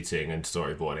start shooting and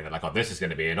storyboarding. They're like, oh, this is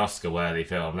going to be an Oscar-worthy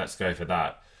film, let's go for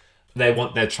that.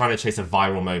 They're trying to chase a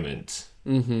viral moment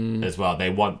as well. They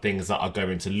want things that are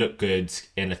going to look good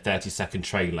in a 30-second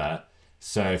trailer.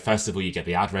 So first of all, you get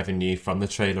the ad revenue from the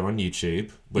trailer on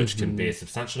YouTube, which can be a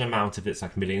substantial amount if it's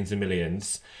like millions and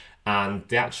millions. And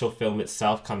the actual film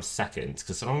itself comes second,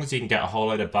 because so long as you can get a whole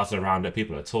load of buzz around it,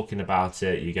 people are talking about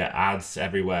it, you get ads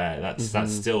everywhere,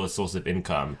 that's still a source of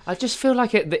income. I just feel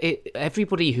like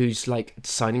everybody who's like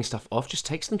signing stuff off just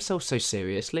takes themselves so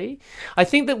seriously. I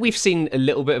think that we've seen a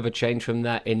little bit of a change from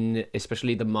that in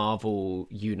especially the Marvel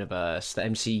universe, the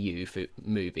MCU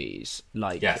movies,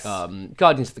 like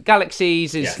Guardians of the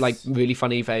Galaxies is like really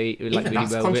funny, very like even really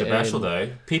that's well controversial written.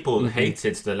 Though. People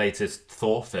hated the latest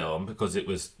Thor film because it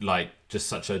was like just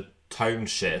such a tone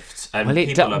shift, and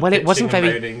it wasn't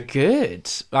very good.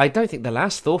 I don't think the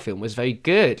last Thor film was very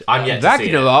good. I'm yet to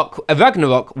see it.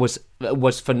 Ragnarok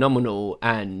was phenomenal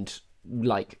and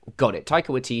like got it. Taika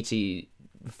Waititi,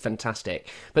 fantastic.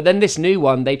 But then this new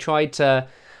one, they tried to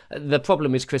The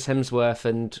problem is Chris Hemsworth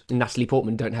and Natalie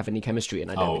Portman don't have any chemistry,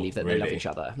 and I don't believe that they love really? each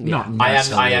other. Not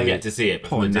I am yet to see it, but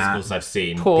Poor from the Nat. discourse I've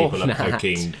seen, Poor people are Nat.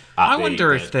 poking I at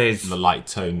wonder if there's- the light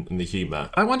tone and the humour.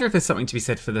 I wonder if there's something to be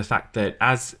said for the fact that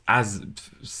as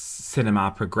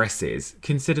cinema progresses,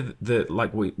 consider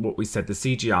what we said, the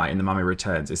CGI in The Mummy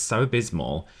Returns is so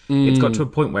abysmal. It's got to a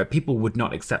point where people would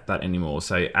not accept that anymore.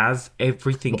 So as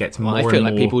everything gets more I feel and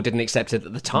like more, people didn't accept it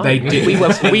at the time. They did. We were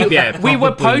probably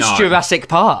post not. Jurassic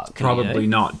Park. Probably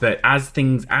not. But as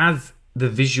the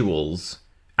visuals,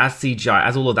 as CGI,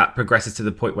 as all of that progresses to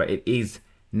the point where it is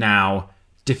now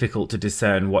difficult to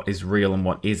discern what is real and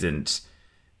what isn't,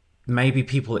 maybe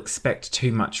people expect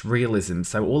too much realism.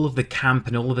 So all of the camp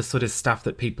and all of the sort of stuff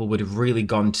that people would have really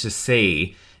gone to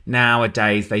see,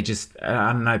 nowadays they just,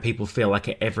 I don't know, people feel like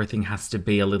everything has to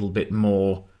be a little bit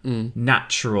more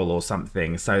natural or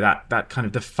something. So that kind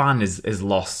of the fun is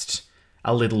lost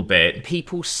a little bit.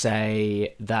 People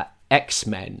say that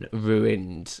X-Men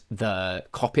ruined the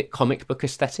comic book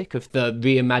aesthetic of the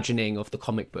reimagining of the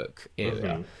comic book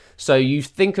era. So you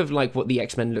think of like what the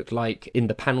X-Men looked like in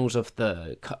the panels of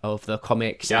the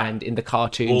comics and in the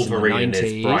cartoons Wolverine in the 90s.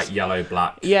 in his bright yellow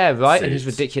black Yeah, right, and his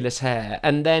suits. ridiculous hair.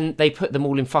 And then they put them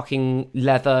all in fucking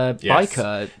leather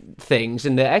biker things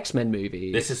in the X-Men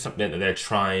movie. This is something that they're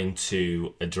trying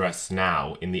to address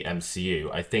now in the MCU.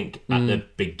 I think at the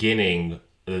beginning,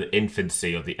 the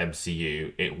infancy of the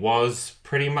MCU, it was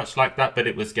pretty much like that, but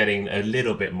it was getting a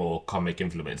little bit more comic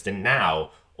influenced. And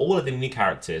now all of the new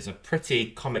characters are pretty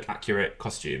comic accurate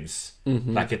costumes.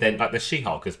 Like the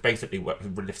She-Hulk is basically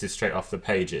lifted straight off the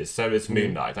pages. So is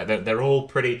Moon Knight. Like they're all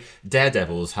pretty.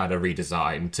 Daredevil's had a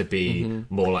redesign to be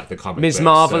more like the comic. Ms. book.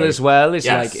 Marvel So, as well is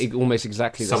yes. like almost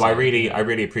exactly the So same. I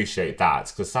really appreciate that,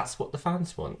 because that's what the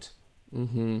fans want.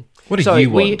 What do Sorry, you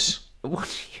want?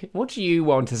 What do you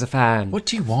want as a fan? What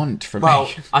do you want from Well,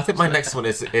 me? I think my next one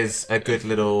is a good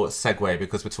little segue,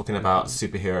 because we're talking about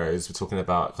superheroes. We're talking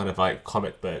about kind of like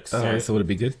comic books. So So would it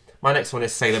be good? my next one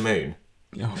is Sailor Moon.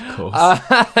 Of course.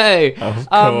 Of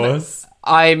course.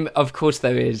 Of course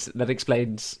there is. That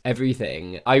explains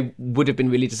everything. I would have been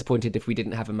really disappointed if we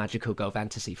didn't have a magical girl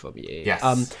fantasy from you.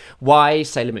 Yes. Why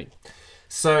Sailor Moon?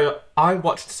 So I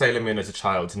watched Sailor Moon as a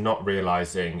child, not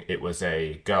realising it was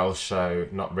a girls' show,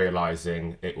 not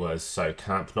realising it was so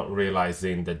camp, not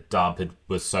realising the dub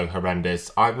was so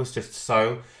horrendous. I was just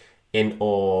so in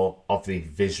awe of the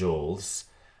visuals.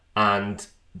 And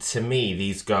to me,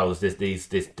 these girls,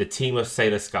 the team of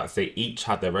Sailor Scouts, they each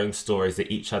had their own stories, they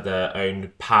each had their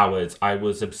own powers. I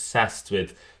was obsessed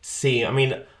with seeing,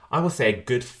 I would say a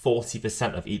good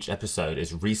 40% of each episode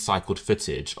is recycled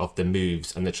footage of the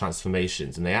moves and the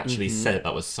transformations. And they actually said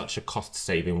that was such a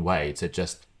cost-saving way to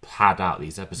just pad out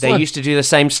these episodes. They used to do the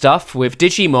same stuff with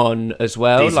Digimon as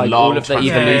well, These like long all of the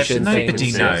transformations. evolution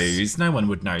Nobody things. knows. No one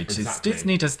would notice. Exactly.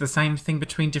 Disney does the same thing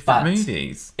between different But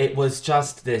movies. it was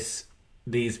just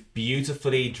these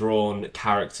beautifully drawn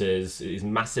characters, these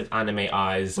massive anime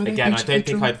eyes. Were they Again, I beautifully don't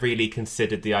think drawn? I'd really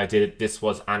considered the idea that this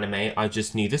was anime. I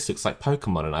just knew this looks like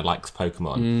Pokemon, and I liked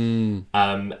Pokemon.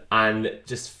 And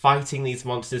just fighting these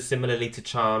monsters similarly to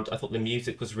Charmed, I thought the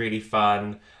music was really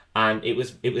fun. And it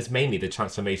was mainly the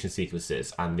transformation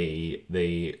sequences and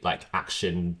the like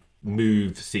action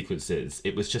move sequences.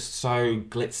 It was just so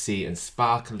glitzy and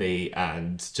sparkly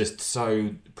and just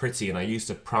so pretty, and I used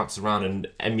to prance around and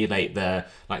emulate the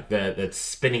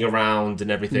spinning around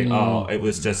and everything. It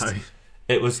was just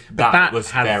it was that was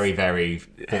very, very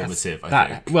formative. I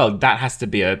think. Well, that has to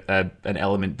be an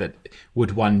element that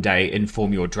would one day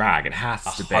inform your drag. It has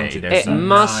to be. 100%. There's It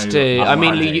must do. I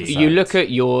mean, other you look at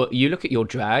your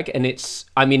drag, and it's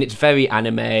very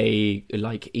anime,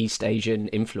 like East Asian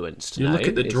influenced. You look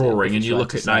at the drawing and you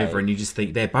look at Nova and you just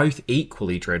think they're both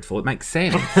equally dreadful. It makes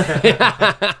sense.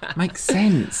 Makes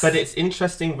sense. But it's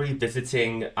interesting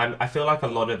revisiting. I feel like a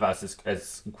lot of us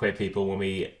as queer people, when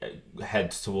we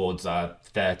head towards our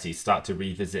 30s, start to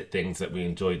revisit things that we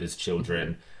enjoyed as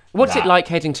children. What's it like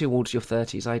heading towards your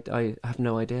 30s? I have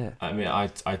no idea. I mean, I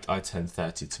turn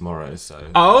 30 tomorrow, so.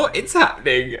 Oh, it's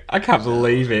happening. I can't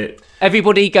believe it.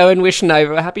 Everybody go and wish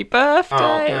Nova a happy birthday.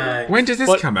 Okay. When does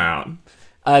this come out?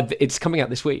 It's coming out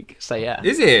this week, so yeah.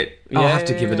 Is it? I'll have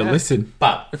to Yeah. give it a listen.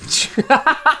 But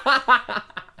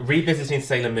revisiting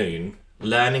Sailor Moon,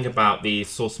 learning about the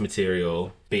source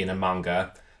material being a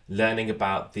manga, learning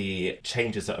about the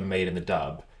changes that are made in the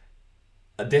dub.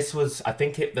 This was, I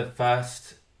think, the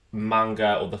first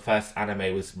manga or the first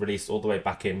anime was released all the way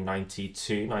back in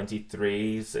 92,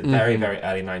 93, very, very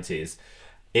early 90s.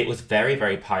 It was very,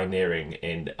 very pioneering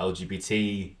in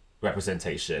LGBT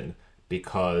representation,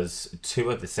 because two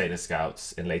of the Sailor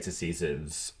Scouts in later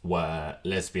seasons were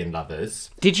lesbian lovers.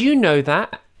 Did you know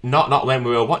that? Not when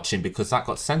we were watching, because that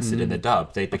got censored in the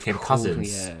dub. They became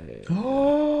cousins.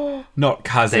 Yeah. Not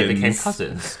cousins. They became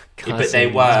cousins. But Cousins, they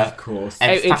were, of course.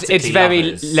 It's emphatically very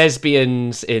lovers.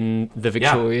 lesbians in the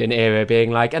Victorian era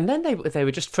being like, and then they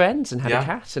were just friends and had a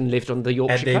cat and lived on the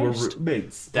Yorkshire And they were coast.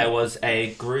 roommates. There was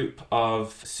a group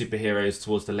of superheroes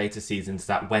towards the later seasons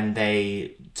that when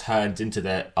they turned into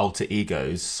their alter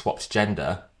egos, swapped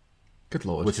gender, Good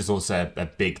lord. which is also a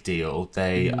big deal.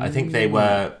 I think they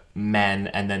were men,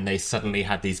 and then they suddenly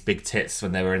had these big tits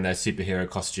when they were in their superhero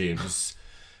costumes.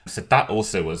 So that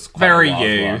also was quite Very a wild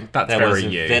you. one. That's there very was a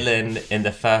you. villain in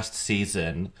the first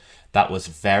season that was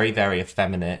very, very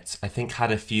effeminate. I think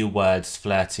had a few words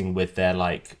flirting with their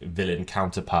like villain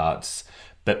counterparts.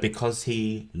 But because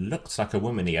he looked like a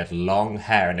woman, he had long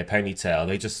hair and a ponytail,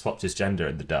 they just swapped his gender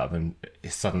in the dub, and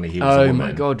suddenly he was a Oh woman.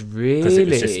 my god, really? Because it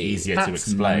was just easier to That's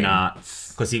explain.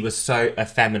 nuts. Because he was so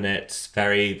effeminate,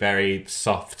 very, very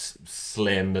soft,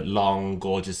 slim, long,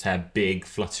 gorgeous hair, big,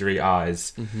 fluttery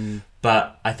eyes. Mm-hmm.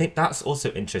 But I think that's also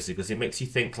interesting because it makes you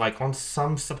think, like, on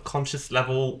some subconscious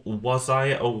level, was I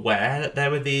aware that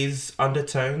there were these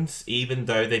undertones, even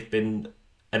though they've been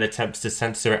an attempt to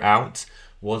censor it out?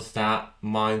 Was that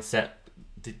mindset...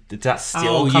 Did that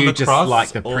still come you across? just like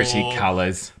the pretty or-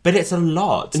 colours. But it's a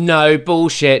lot. No,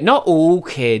 bullshit. Not all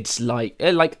kids like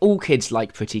all kids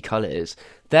like pretty colours.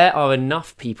 There are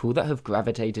enough people that have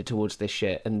gravitated towards this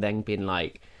shit and then been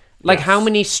like Yes. how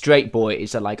many straight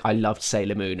boys are like, I loved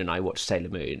Sailor Moon and I watched Sailor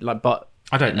Moon. Like, but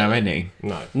I don't know any.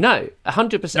 no,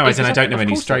 100%. No, as in I don't know Of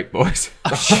any course straight boys.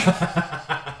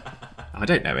 I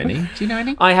don't know any. Do you know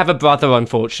any? I have a brother,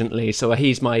 unfortunately, so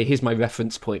he's my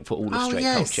reference point for all the Oh, straight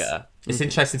yes. culture. It's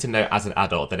interesting to know as an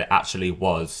adult that it actually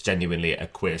was genuinely a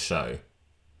queer show.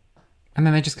 And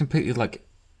then they just completely like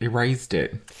erased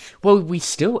it. Well, we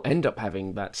still end up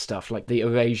having that stuff, like the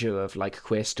erasure of like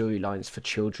queer storylines for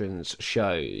children's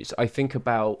shows. I think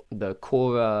about the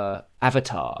Korra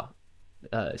Avatar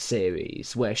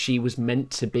series, where she was meant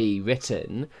to be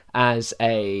written as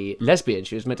a lesbian.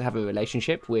 She was meant to have a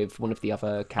relationship with one of the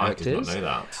other characters. I did not know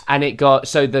that. And it got,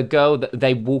 so the girl that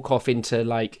they walk off into,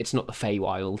 like, it's not the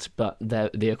Feywild, but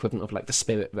the equivalent of like the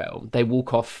spirit realm. They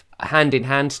walk off hand in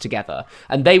hand together,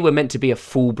 and they were meant to be a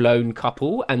full-blown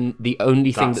couple, and the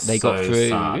only thing that That's they got so through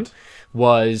sad.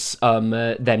 was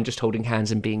them just holding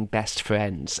hands and being best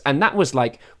friends. And that was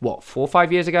like, what, 4 or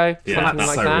 5 years ago? Yeah, Something that's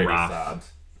like so that. really rough. sad.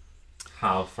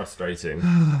 How frustrating.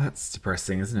 That's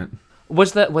depressing, isn't it?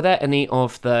 Were there any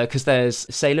of the, because there's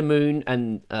Sailor Moon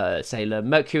and Sailor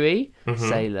Mercury,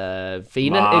 Sailor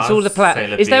Venus, Mars, it's all the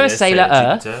Sailor Is there a Venus, Sailor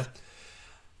Earth? Jupiter.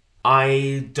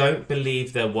 I don't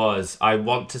believe there was. I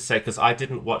want to say, because I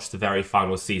didn't watch the very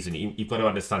final season. You've got to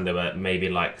understand there were maybe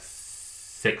like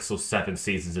 6 or 7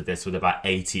 seasons of this with about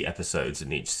 80 episodes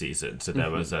in each season. So there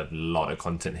was a lot of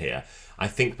content here. I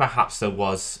think perhaps there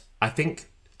was... I think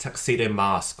Tuxedo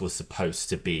Mask was supposed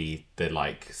to be the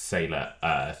like Sailor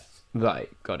Earth, Right,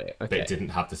 got it. but Okay. it didn't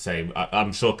have the same.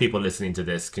 I'm sure people listening to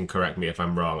this can correct me if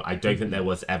I'm wrong. I don't think there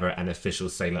was ever an official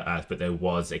Sailor Earth, but there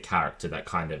was a character that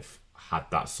kind of had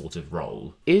that sort of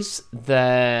role. Is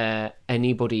there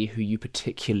anybody who you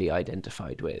particularly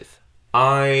identified with?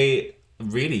 I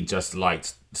really just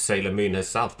liked Sailor Moon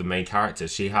herself, the main character.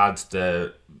 She had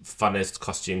the funnest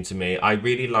costume to me. I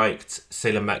really liked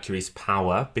Sailor Mercury's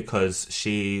power because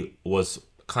she was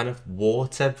kind of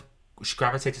water. She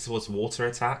gravitated towards water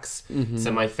attacks.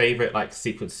 So my favourite like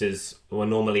sequences were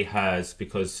normally hers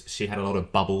because she had a lot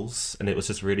of bubbles and it was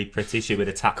just really pretty. She would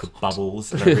attack with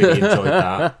bubbles and I really enjoyed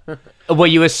that. Were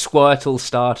you a Squirtle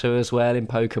starter as well in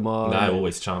Pokemon? No,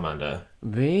 always Charmander.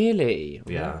 Really?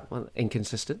 Yeah. Well,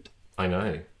 inconsistent. I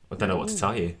know. I don't know what to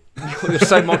tell you. You're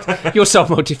so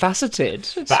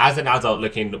multifaceted. But as an adult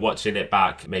watching it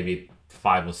back maybe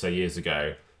 5 or so years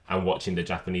ago and watching the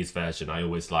Japanese version, I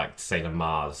always liked Sailor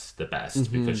Mars the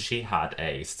best because she had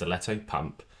a stiletto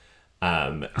pump.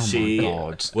 She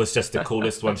God. was just the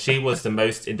coolest one. She was the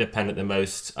most independent, the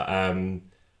most...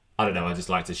 I don't know, I just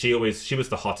liked her. She was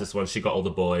the hottest one. She got all the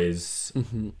boys.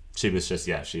 She was just,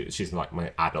 she's like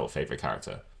my adult favourite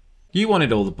character. You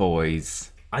wanted all the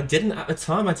boys. I didn't at the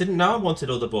time. I didn't know I wanted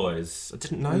all the boys. I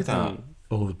didn't know that.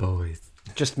 All the boys.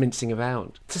 Just mincing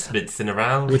around. Just mincing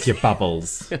around. With your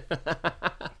bubbles.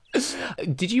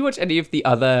 Did you watch any of the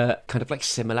other kind of like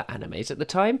similar animes at the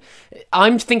time?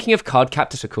 I'm thinking of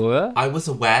Cardcaptor Sakura. I was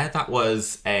aware that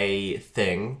was a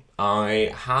thing.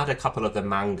 I had a couple of the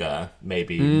manga,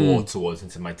 maybe more towards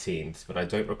into my teens, but I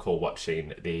don't recall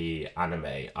watching the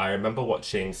anime. I remember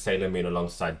watching Sailor Moon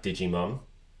alongside Digimon.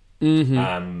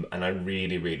 And I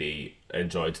really, really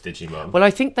enjoyed Digimon. Well,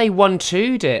 I think they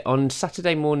 1-2'd it on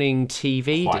Saturday morning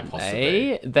TV, Quite didn't possibly.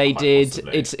 they? They Quite did.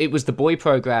 possibly. It was the boy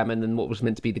program and then what was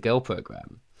meant to be the girl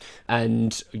program,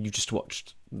 and you just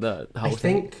watched the whole I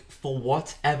thing. think for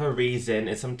whatever reason,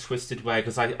 in some twisted way,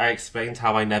 because I explained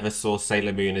how I never saw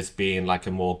Sailor Moon as being like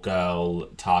a more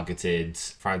girl-targeted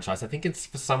franchise. I think it's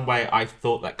for some way I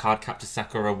thought that Cardcaptor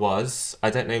Sakura was. I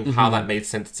don't know how that made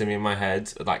sense to me in my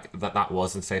head, like that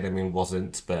was and Sailor Moon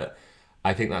wasn't, but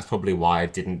I think that's probably why I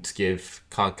didn't give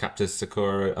Cardcaptor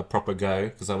Sakura a proper go,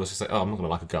 because I was just like, oh, I'm not going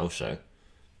to like a girl show.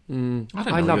 I don't know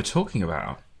what you're talking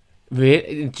about.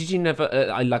 Really? Did you never?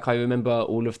 I remember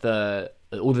all of the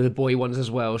boy ones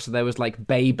as well. So there was like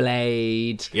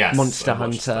Beyblade, Yes, Monster I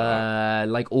watched Hunter, that.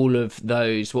 like all of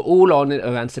those were all on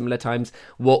around similar times.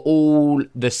 Were all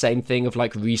the same thing of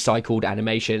like recycled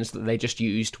animations that they just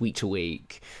used week to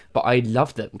week. But I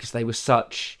loved them because they were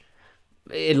such.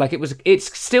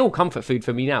 It's still comfort food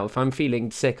for me now. If I'm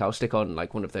feeling sick, I'll stick on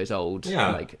like one of those old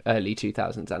like early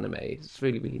 2000s anime. It's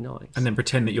really, really nice. And then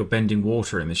pretend that you're bending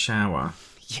water in the shower.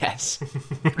 Yes.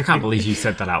 I can't believe you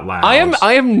said that out loud.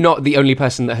 I am not the only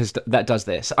person that does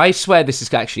this. I swear this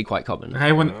is actually quite common. Okay,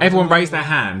 everyone raise their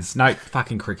hands. No,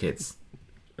 fucking crickets.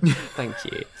 Thank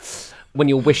you. When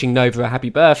you're wishing Nova a happy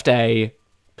birthday,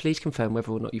 please confirm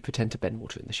whether or not you pretend to bend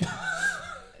water in the shower.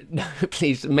 No,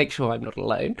 please make sure I'm not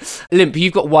alone. Limp,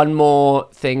 you've got one more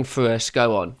thing for us.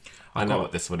 Go on. I know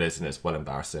what this one is, and it's well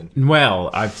embarrassing. Well,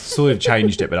 I've sort of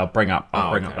changed it, but I'll bring up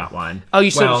that one. Oh,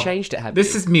 you sort of changed it, have you?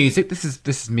 This is music. This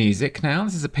is music now.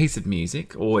 This is a piece of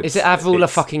music. Is it Avril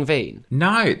Lavigne Veen?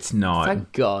 No, it's not.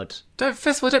 Thank God.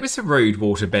 First of all, don't be so rude,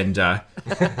 Waterbender.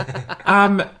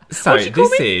 So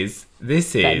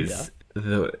this is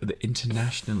the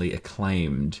internationally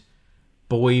acclaimed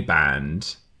boy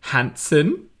band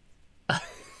Hanson.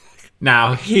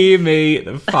 Now, hear me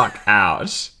the fuck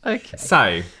out. Okay.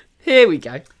 So, here we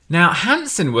go. now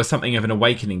Hanson was something of an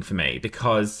awakening for me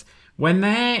because when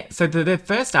their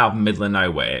first album, Middle of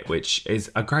Nowhere, which is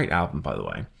a great album by the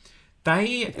way,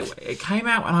 it came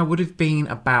out when I would have been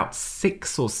about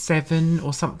 6 or 7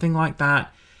 or something like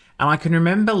that. And I can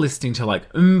remember listening to like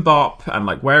Bop and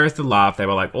like Where Is the Love. They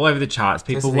were like all over the charts.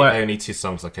 Those People are were the only 2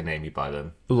 songs I can name you by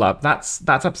them. love. That's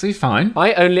absolutely fine.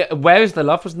 Where is the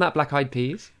love? Wasn't that Black Eyed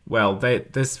Peas? Well,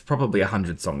 there's probably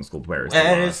 100 songs called Where Is the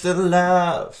Where Love. is the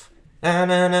love? Na,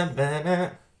 na, na, na, na.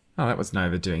 Oh, that was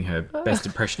Nova doing her best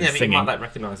impression Yeah, of but you singing. might like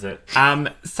recognise it.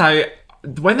 So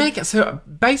when they get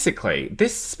basically,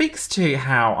 this speaks to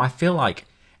how I feel like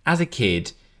as a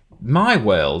kid, my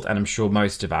world, and I'm sure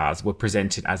most of ours, were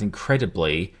presented as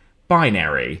incredibly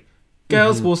binary.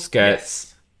 Girls wore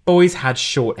skirts, boys had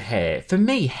short hair. For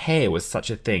me, hair was such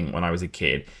a thing when I was a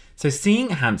kid. So seeing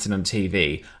Hanson on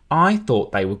TV, I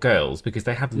thought they were girls because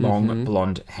they had long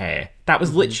blonde hair. That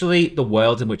was literally the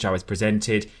world in which I was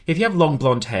presented. If you have long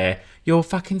blonde hair, you're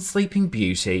fucking Sleeping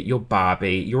Beauty, you're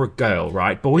Barbie, you're a girl,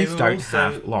 right? Boys They were don't also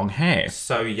have long hair.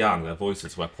 So young, their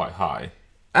voices were quite high.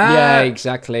 Yeah,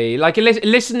 exactly. Like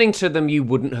listening to them, you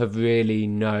wouldn't have really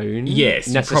known. Yes,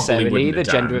 you probably necessarily wouldn't the have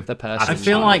gender done. of the person. I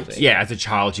feel like, as a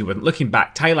child, you wouldn't. Looking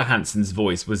back, Taylor Hanson's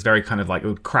voice was very kind of like, it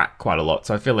would crack quite a lot.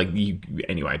 So I feel like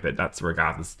anyway, but that's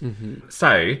regardless.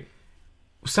 So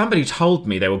somebody told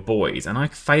me they were boys, and I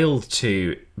failed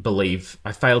to believe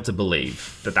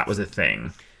that was a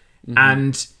thing.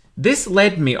 And this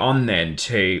led me on then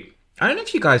to, I don't know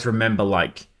if you guys remember,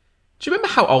 like, do you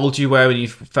remember how old you were when you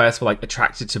first were like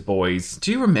attracted to boys?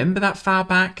 Do you remember that far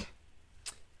back?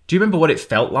 Do you remember what it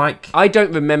felt like? I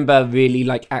don't remember really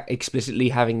like explicitly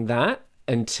having that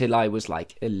until I was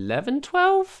like 11,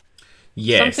 12?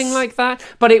 Yes. Something like that.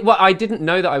 But I didn't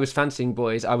know that I was fancying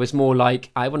boys. I was more like,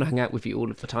 I want to hang out with you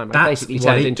all of the time. I That's basically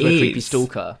what turned it into a creepy is.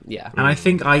 stalker. Yeah. And I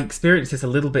think I experienced this a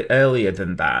little bit earlier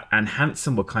than that. And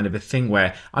Hanson were kind of a thing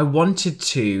where I wanted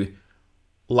to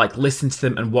like listen to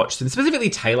them and watch them. Specifically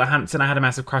Taylor Hanson, I had a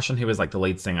massive crush on, who was like the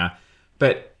lead singer.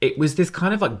 But it was this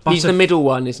kind of like He's the middle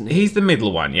one, isn't he? He's the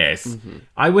middle one, yes.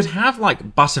 I would have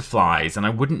like butterflies and I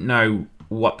wouldn't know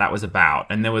what that was about.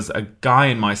 And there was a guy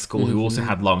in my school who also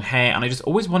had long hair, and I just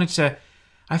always wanted to,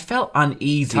 I felt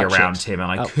uneasy Touch around it. him,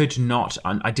 and I could not,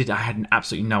 I had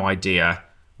absolutely no idea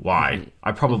why.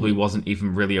 I probably wasn't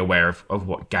even really aware of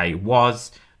what gay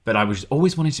was, but I was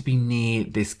always wanted to be near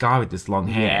this guy with this long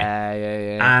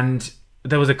hair. Yeah. And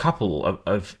there was a couple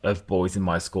of boys in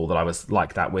my school that I was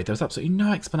like that with. There was absolutely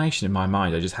no explanation in my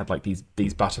mind. I just had like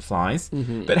these butterflies.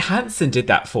 But Hanson did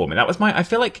that for me. That was I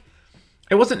feel like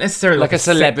it wasn't necessarily Like a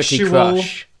celebrity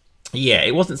crush. Yeah,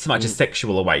 it wasn't so much a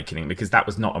sexual awakening because that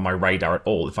was not on my radar at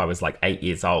all if I was like 8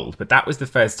 years old. But that was the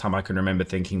first time I can remember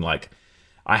thinking like,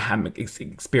 I am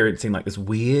experiencing like this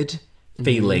weird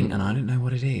feeling, and I don't know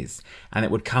what it is. And it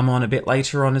would come on a bit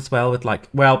later on as well with like,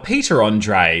 well, Peter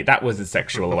Andre, that was a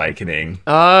sexual awakening.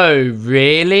 Oh,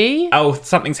 really? Oh,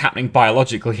 something's happening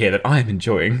biologically here that I am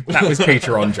enjoying. That was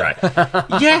Peter Andre.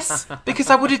 Yes, because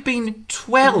I would have been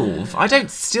 12. I don't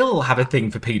still have a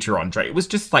thing for Peter Andre. It was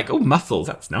just like, oh, muscles,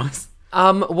 that's nice.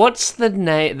 What's the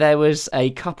name? There was a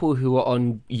couple who were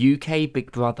on UK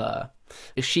Big Brother.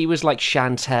 She was like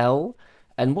Chantel.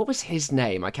 And what was his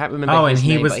name? I can't remember his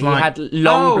name, but he had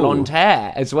long blonde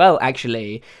hair as well,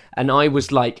 actually. And I was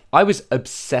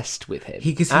obsessed with him.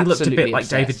 Because he looked a bit like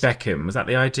David Beckham. Was that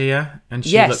the idea? And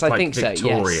she yes, looked I like think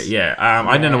Victoria. So, yes. Yeah.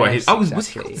 I don't know what his... Oh, exactly. was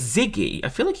he called Ziggy? I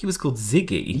feel like he was called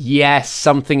Ziggy. Yes,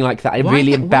 something like that. A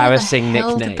really embarrassing nickname.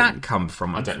 Where nickname. did that come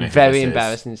from? I don't know. Very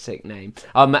embarrassing nickname.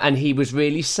 And he was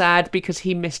really sad because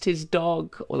he missed his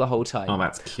dog all the whole time. Oh,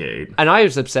 that's cute. And I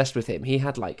was obsessed with him. He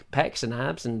had like pecs and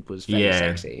abs and was very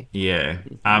sexy. Yeah.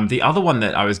 The other one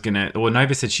that I was gonna... Well,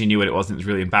 Nova said she knew what it was and it was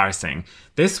really embarrassing.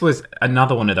 This was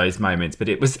another one of those moments, but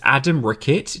it was Adam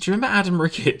Rickett. Do you remember Adam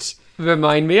Rickett?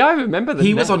 Remind me, I remember the He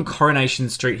name. was on Coronation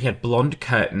Street. He had blonde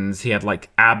curtains. He had like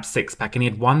ab six-pack, and he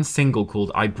had one single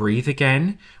called I Breathe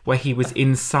Again, where he was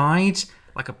inside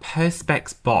like a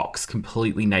Perspex box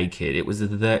completely naked. It was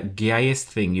the gayest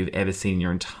thing you've ever seen in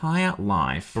your entire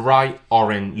life. Bright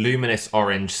orange, luminous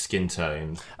orange skin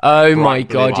tone. Oh my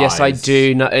God, blue yes, I eyes.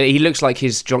 do. No, he looks like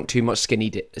he's drunk too much Sunny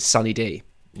D.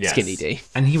 Yes. Skinny D.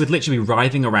 And he would literally be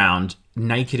writhing around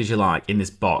naked as you like in this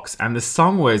box. And the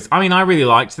song was, I mean, I really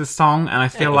liked the song, and I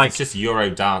feel like It's just Euro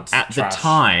dance at trash. the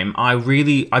time I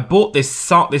bought this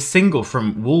single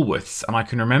from Woolworths, and I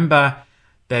can remember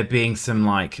there being some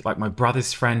like my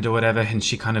brother's friend or whatever, and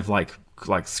she kind of like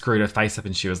screwed her face up,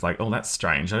 and she was like, oh, that's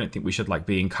strange, I don't think we should like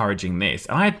be encouraging this.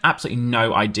 And I had absolutely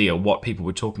no idea what people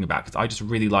were talking about, because I just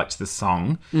really liked the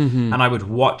song. And I would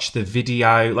watch the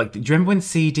video. Like, do you remember when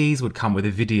CDs would come with a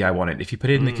video on it? If you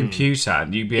put it in the computer,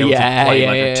 and you'd be able to play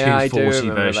a 240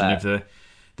 version of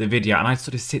the video. And I'd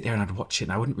sort of sit there and I'd watch it,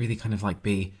 and I wouldn't really kind of like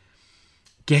be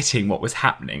getting what was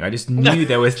happening. I just knew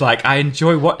there was like, I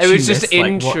enjoy watching It was this, just like,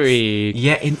 intrigue.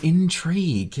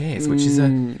 Intrigue, yes, which is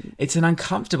it's an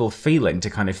uncomfortable feeling to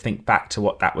kind of think back to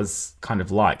what that was kind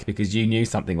of like, because you knew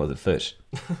something was afoot.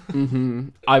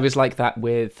 I was like that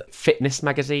with fitness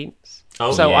magazines.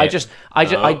 Oh, so yeah.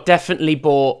 I definitely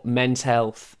bought Men's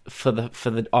Health for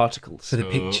the articles. For the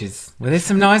pictures. Well, there's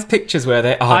some nice pictures where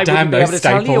they I damn wouldn't be able those to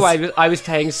tell staples. you. I was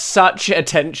paying such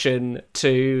attention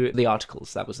to the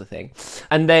articles. That was the thing.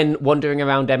 And then wandering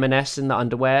around M&S in the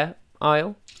underwear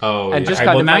aisle. Oh, And yeah. just Okay,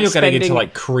 kind well, of now like you're getting into spending-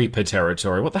 like creeper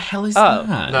territory. What the hell is Oh.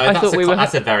 that? No, I that's, thought we were-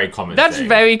 that's a very common That's thing.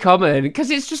 very common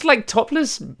because it's just like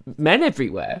topless men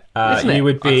everywhere, isn't it? You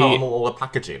would I be can't all the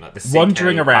packaging, like the CK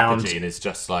wandering around packaging is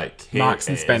just like here Marks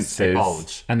and it is, Spencer's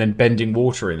bulge. and then bending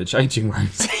water in the changing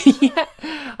rooms.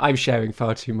 I'm sharing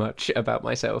far too much about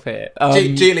myself here.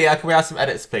 Julia, can we have some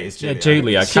edits, please? Yeah,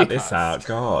 Julia, Julia, cut this out.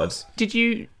 God. Did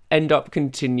you end up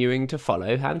continuing to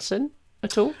follow Hanson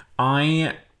at all?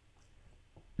 I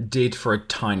did for a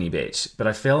tiny bit, but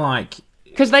I feel like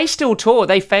Because they still tour.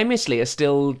 They famously are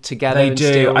still together. they and do.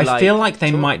 Still, I feel like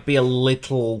they tour. might be a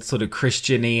little sort of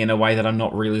Christian-y in a way that I'm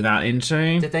not really that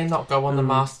into. Did they not go on The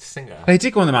Masked Singer? They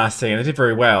did go on the Masked Singer. They did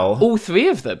very well. All three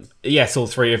of them. Yes, all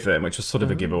three of them, which was sort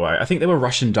of a giveaway. I think they were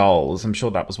Russian dolls. I'm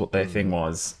sure that was what their thing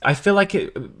was. I feel like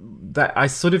that I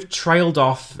sort of trailed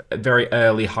off at very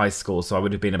early high school, so I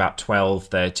would have been about 12,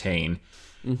 13,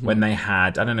 when they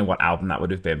had, I don't know what album that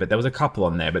would have been, but there was a couple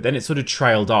on there, but then it sort of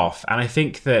trailed off. And I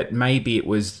think that maybe it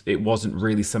wasn't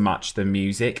really so much the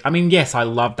music. I mean, yes, I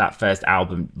loved that first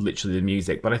album, literally the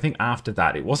music, but I think after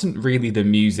that, it wasn't really the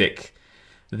music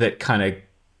that kind of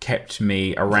kept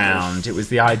me around. It was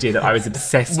the idea that I was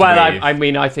obsessed Well, with. I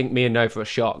mean, I think me and Nova are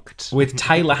shocked. With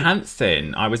Taylor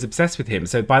Hanson, I was obsessed with him.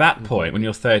 So by that point, when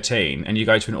you're 13 and you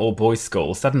go to an all-boys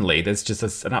school, suddenly there's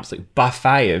just an absolute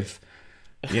buffet of,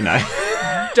 you know...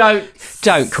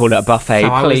 Don't call it a buffet, So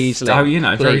I was, please. Lynn, you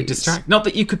know, very please. distracted. Not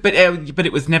that you could, but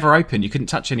it was never open. You couldn't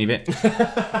touch any of it.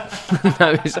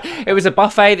 No, it was a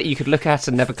buffet that you could look at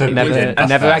and never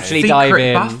buffet. actually Secret dive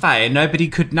in. buffet, and nobody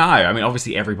could know. I mean,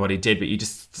 obviously everybody did, but you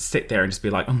just sit there and just be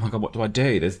like, oh my God, what do I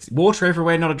do? There's water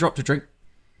everywhere, not a drop to drink.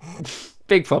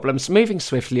 Big problems. Moving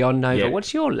swiftly on, Nova. Yeah.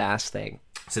 What's your last thing?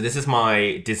 So this is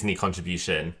my Disney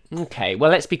contribution. Okay,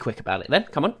 well, let's be quick about it then.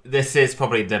 Come on. This is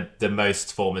probably the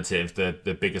most formative,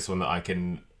 the biggest one that I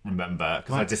can remember.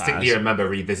 Because I distinctly bad. remember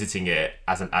revisiting it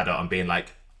as an adult and being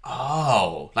like,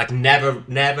 oh, like never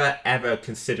ever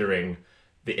considering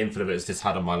the influence this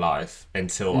had on my life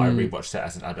until I rewatched it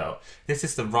as an adult. This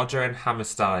is the Roger and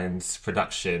Hammerstein's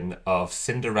production of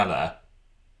Cinderella,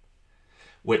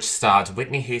 which starred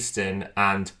Whitney Houston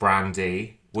and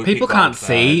Brandy. Whoopi People can't Goldberg.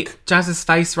 see Jazz's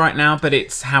face right now, but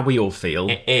it's how we all feel.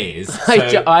 It is.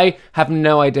 I have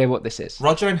no idea what this is.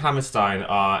 Roger and Hammerstein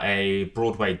are a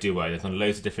Broadway duo. They've done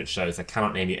loads of different shows. I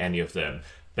cannot name you any of them.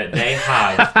 But they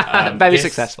have... Very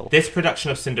successful. This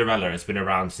production of Cinderella has been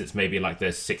around since maybe like the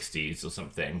 60s or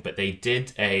something. But they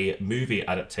did a movie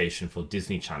adaptation for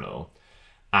Disney Channel.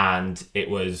 And it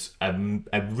was a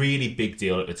really big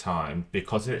deal at the time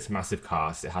because of its massive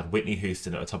cast. It had Whitney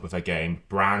Houston at the top of her game,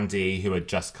 Brandy, who had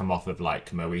just come off of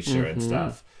like Moesha and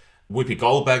stuff, Whoopi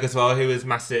Goldberg as well, who was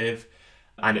massive.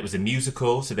 And it was a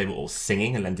musical, so they were all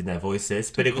singing and lending their voices.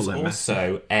 But it was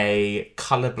also a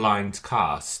colourblind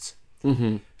cast.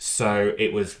 So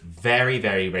it was very,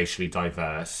 very racially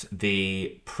diverse.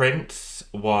 The prince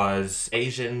was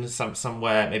Asian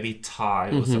somewhere, maybe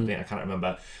Thai or something, I can't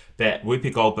remember. But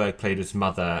Whoopi Goldberg played his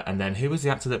mother, and then who was the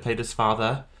actor that played his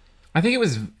father? I think it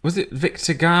was it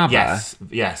Victor Garber?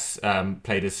 Yes,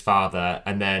 played his father.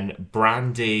 And then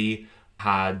Brandy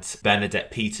had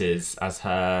Bernadette Peters as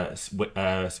her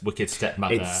wicked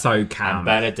stepmother. It's so camp. And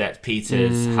Bernadette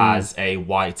Peters has a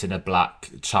white and a black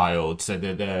child, so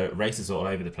the races are all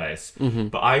over the place.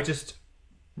 But I just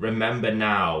remember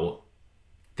now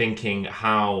thinking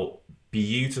how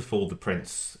beautiful the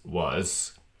prince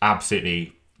was.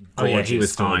 Absolutely gorgeous, he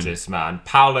was gorgeous man.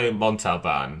 Paolo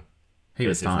Montalban. He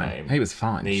was fine. Name. He was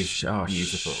fine. He's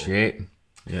beautiful. Shit.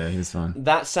 Yeah, he was fine.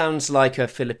 That sounds like a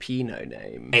Filipino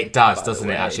name. It does, doesn't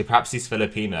it, actually? Perhaps he's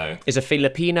Filipino. Is a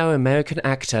Filipino-American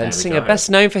actor and singer go.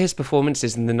 best known for his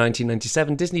performances in the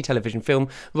 1997 Disney television film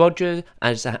Rogers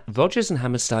and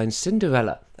Hammerstein's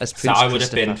Cinderella as Prince So I would have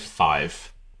Christopher. been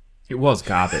 5. It was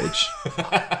garbage.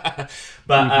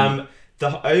 But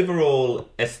the overall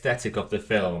aesthetic of the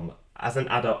film, as an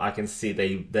adult, I can see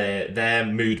their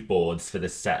mood boards for the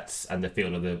sets and the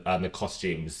feel of the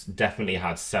costumes definitely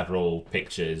had several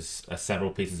pictures,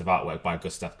 several pieces of artwork by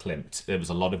Gustav Klimt. There was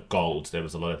a lot of gold, there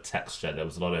was a lot of texture, there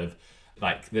was a lot of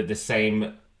like the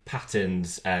same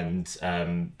patterns, and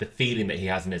the feeling that he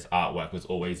has in his artwork was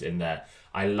always in there.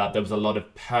 There was a lot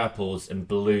of purples and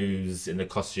blues in the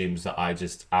costumes that I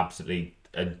just absolutely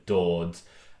adored.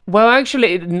 Well,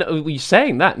 actually, you're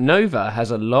saying that Nova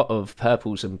has a lot of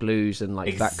purples and blues and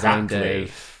like that kind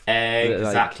of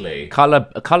exactly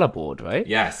color board, right?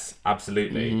 Yes,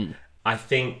 absolutely. I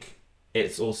think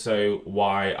it's also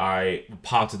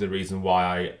part of the reason why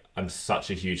I am such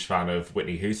a huge fan of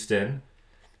Whitney Houston,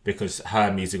 because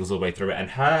her music was all the way through it, and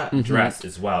her dress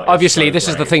as well. Obviously, this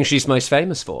is the thing she's most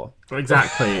famous for.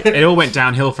 Exactly. It all went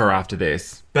downhill for her after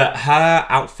this. But her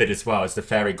outfit as well as the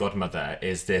fairy godmother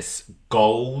is this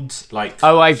gold, like...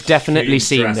 Oh, I've definitely huge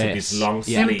seen dress with this. these long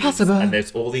Yeah. sleeves, Impossible. and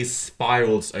there's all these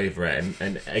spirals over it,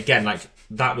 and again, like,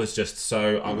 that was just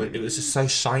so... it was just so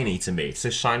shiny to me, so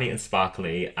shiny and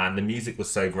sparkly, and the music was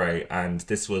so great, and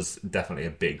this was definitely a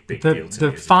big deal to me.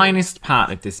 The finest part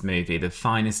of this movie, the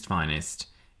finest,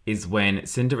 is when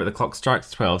the clock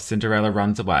strikes 12, Cinderella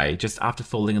runs away just after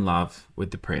falling in love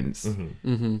with the prince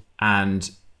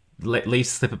and leaves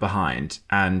Slipper behind.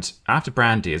 And after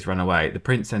Brandy has run away, the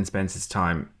prince then spends his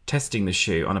time testing the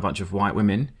shoe on a bunch of white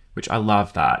women, which I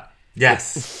love that.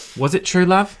 Yes. Was it true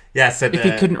love? Yeah, so If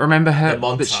he couldn't remember her,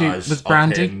 the that she montage was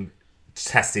Brandy? of him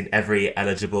testing every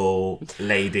eligible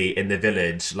lady in the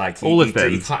village, like All of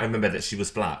them. You can't remember that she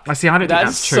was black. I see, I don't think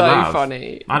that's true so love.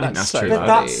 funny. I think That's that's true so love.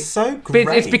 funny. That's so great.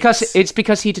 But it's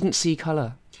because he didn't see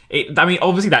color. I mean,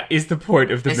 obviously that is the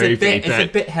point of the movie. It's a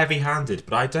bit heavy-handed,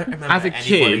 but I don't remember As a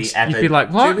anybody kid, ever you'd be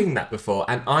like, what? doing that before,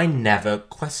 and I never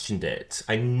questioned it.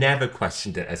 I never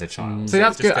questioned it as a child. So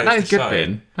that's it just good. goes That is to good, show.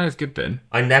 Ben. That is good, Ben.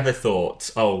 I never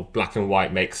thought, oh, black and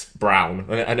white makes brown.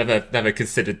 I never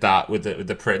considered that with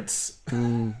the prince.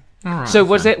 All right, So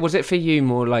was it for you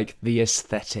more like the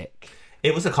aesthetic?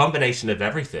 It was a combination of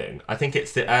everything. I think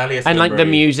it's the earliest And like the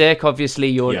memory- music, obviously,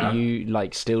 Yeah. you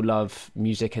like still love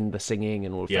music and the singing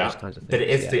and all of those kinds of things. But it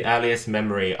is yeah. the earliest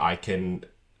memory I can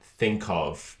think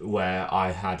of where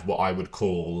I had what I would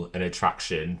call an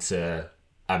attraction to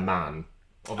a man.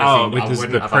 Obviously, with I the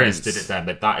wouldn't have prince. understood it then,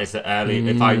 but that is the early.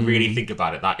 If I really think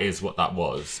about it, that is what that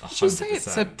was. 100%. you say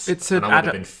it's a and I would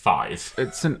have been 5.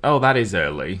 That is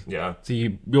early. Yeah. So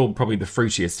you're probably the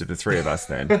fruitiest of the three of us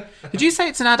then. Did you say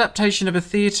it's an adaptation of a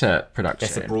theatre production?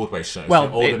 It's a Broadway show. Well,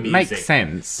 so all it the music, makes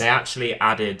sense. They actually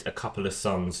added a couple of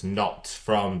songs not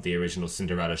from the original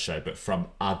Cinderella show, but from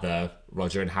other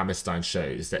Roger and Hammerstein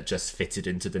shows that just fitted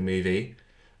into the movie.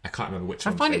 I can't remember which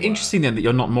I ones find they it were. interesting then that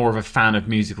you're not more of a fan of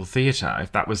musical theatre,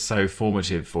 if that was so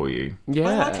formative for you. Yeah.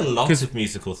 I like a lot of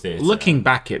musical theatre. Looking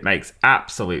back, it makes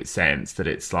absolute sense that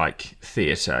it's like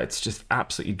theatre. It's just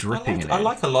absolutely dripping in it. I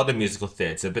like a lot of musical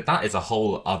theatre, but that is a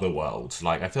whole other world.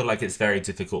 Like, I feel like it's very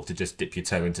difficult to just dip your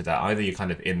toe into that. Either you're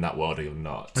kind of in that world or you're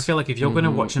not. I feel like if you're going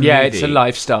to watch a movie... Yeah, it's a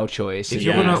lifestyle choice. If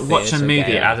you're going to watch a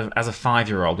movie as a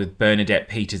 5-year-old with Bernadette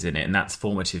Peters in it, and that's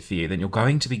formative for you, then you're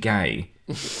going to be gay.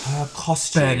 Her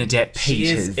costume. Bernadette She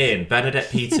Peters. is in.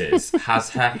 Bernadette Peters has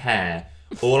her hair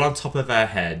all on top of her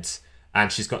head,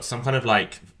 and she's got some kind of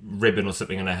like ribbon or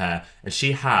something in her hair, and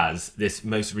she has this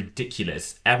most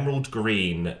ridiculous emerald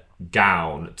green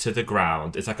gown to the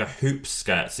ground. It's like a hoop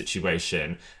skirt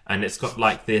situation, and it's got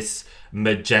like this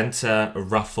magenta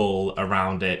ruffle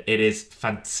around it. It is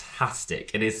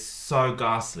fantastic. It is so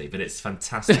ghastly, but it's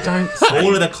fantastic.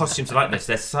 All of the costumes are like this.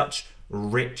 They're such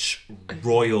rich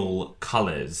royal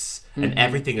colours, and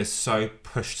everything is so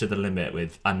pushed to the limit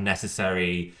with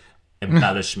unnecessary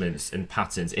embellishments and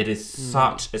patterns. It is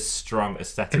such a strong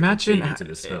aesthetic. Imagine into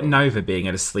this film. Nova being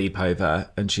at a sleepover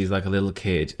and she's like a little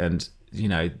kid, and you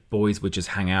know, boys would just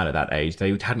hang out at that age. They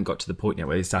hadn't got to the point yet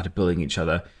where they started bullying each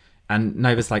other, and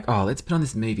Nova's like, oh, let's put on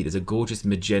this movie. There's a gorgeous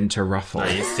magenta ruffle. Now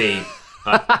you see,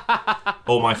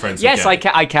 all my friends. Yes, I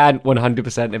can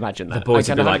 100% imagine that. The boys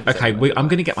I would can be like, 100% okay, imagine I'm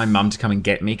going to get my mum to come and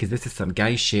get me because this is some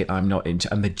gay shit I'm not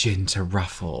into. A magenta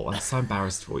ruffle. I'm so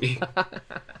embarrassed for you.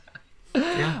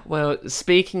 Well,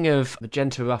 speaking of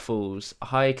magenta ruffles,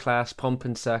 high class, pomp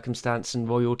and circumstance and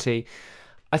royalty,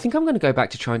 I think I'm going to go back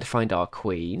to trying to find our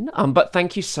queen. But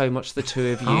thank you so much, the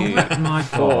two of you. Oh my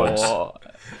God.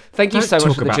 Thank you Don't so much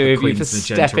talk to the about two the of you for Queen's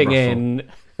magenta stepping ruffle.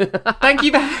 in. Thank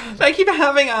you for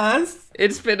having us.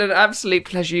 It's been an absolute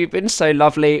pleasure. You've been so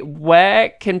lovely. Where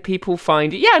can people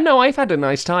find you? Yeah, no, I've had a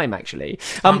nice time, actually.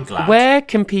 I'm glad. Where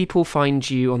can people find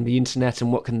you on the internet,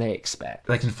 and what can they expect?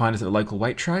 They can find us at the local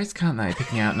Waitrose, can't they?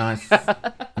 Picking out nice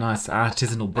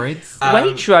artisanal breads.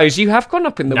 Waitrose, you have gone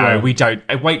up in the No, world. we don't.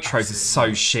 Waitrose is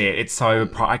so shit. It's so...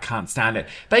 I can't stand it.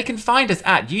 They can find us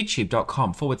at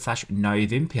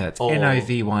youtube.com/Novympia. It's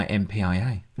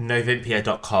Novympia.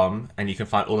 Novympia.com, and you can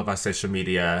find all of our social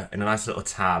media in a nice little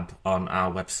tab on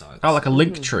our website. Oh, like a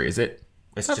link tree, is it?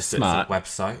 It's that's just smart. a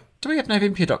website. Do we have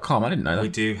Novympia.com? I didn't know that. We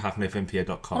do have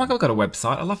Novympia.com. Oh my God, we've got a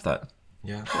website. I love that.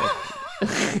 Yeah.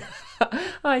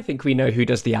 I think we know who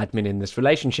does the admin in this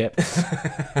relationship.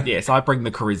 Yes, I bring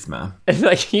the charisma.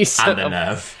 Like you said, And the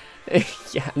nerve.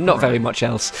 yeah, not very much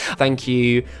else. Thank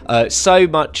you so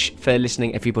much for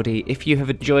listening, everybody. If you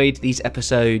have enjoyed these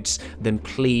episodes, then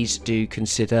please do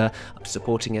consider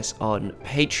supporting us on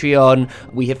Patreon.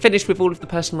 We have finished with all of the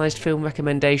personalised film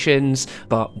recommendations,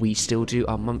 but we still do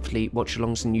our monthly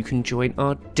watch-alongs, and you can join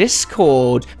our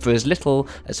Discord for as little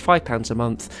as £5 a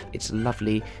month. It's a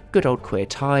lovely, good old queer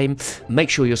time.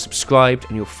 Make sure you're subscribed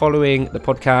and you're following the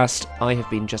podcast. I have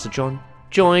been Jessa John,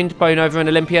 joined by Nova and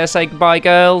Olympia. Say goodbye,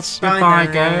 girls. Goodbye,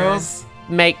 girls.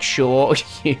 Make sure,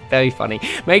 very funny,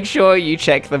 make sure you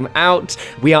check them out.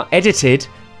 We are edited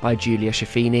by Julia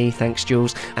Schaffini, thanks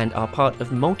Jules, and are part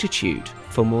of Multitude.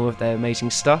 For more of their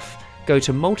amazing stuff, go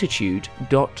to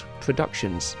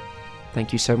multitude.productions.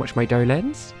 Thank you so much, my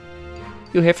Dolens.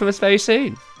 You'll hear from us very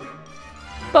soon.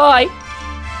 Bye.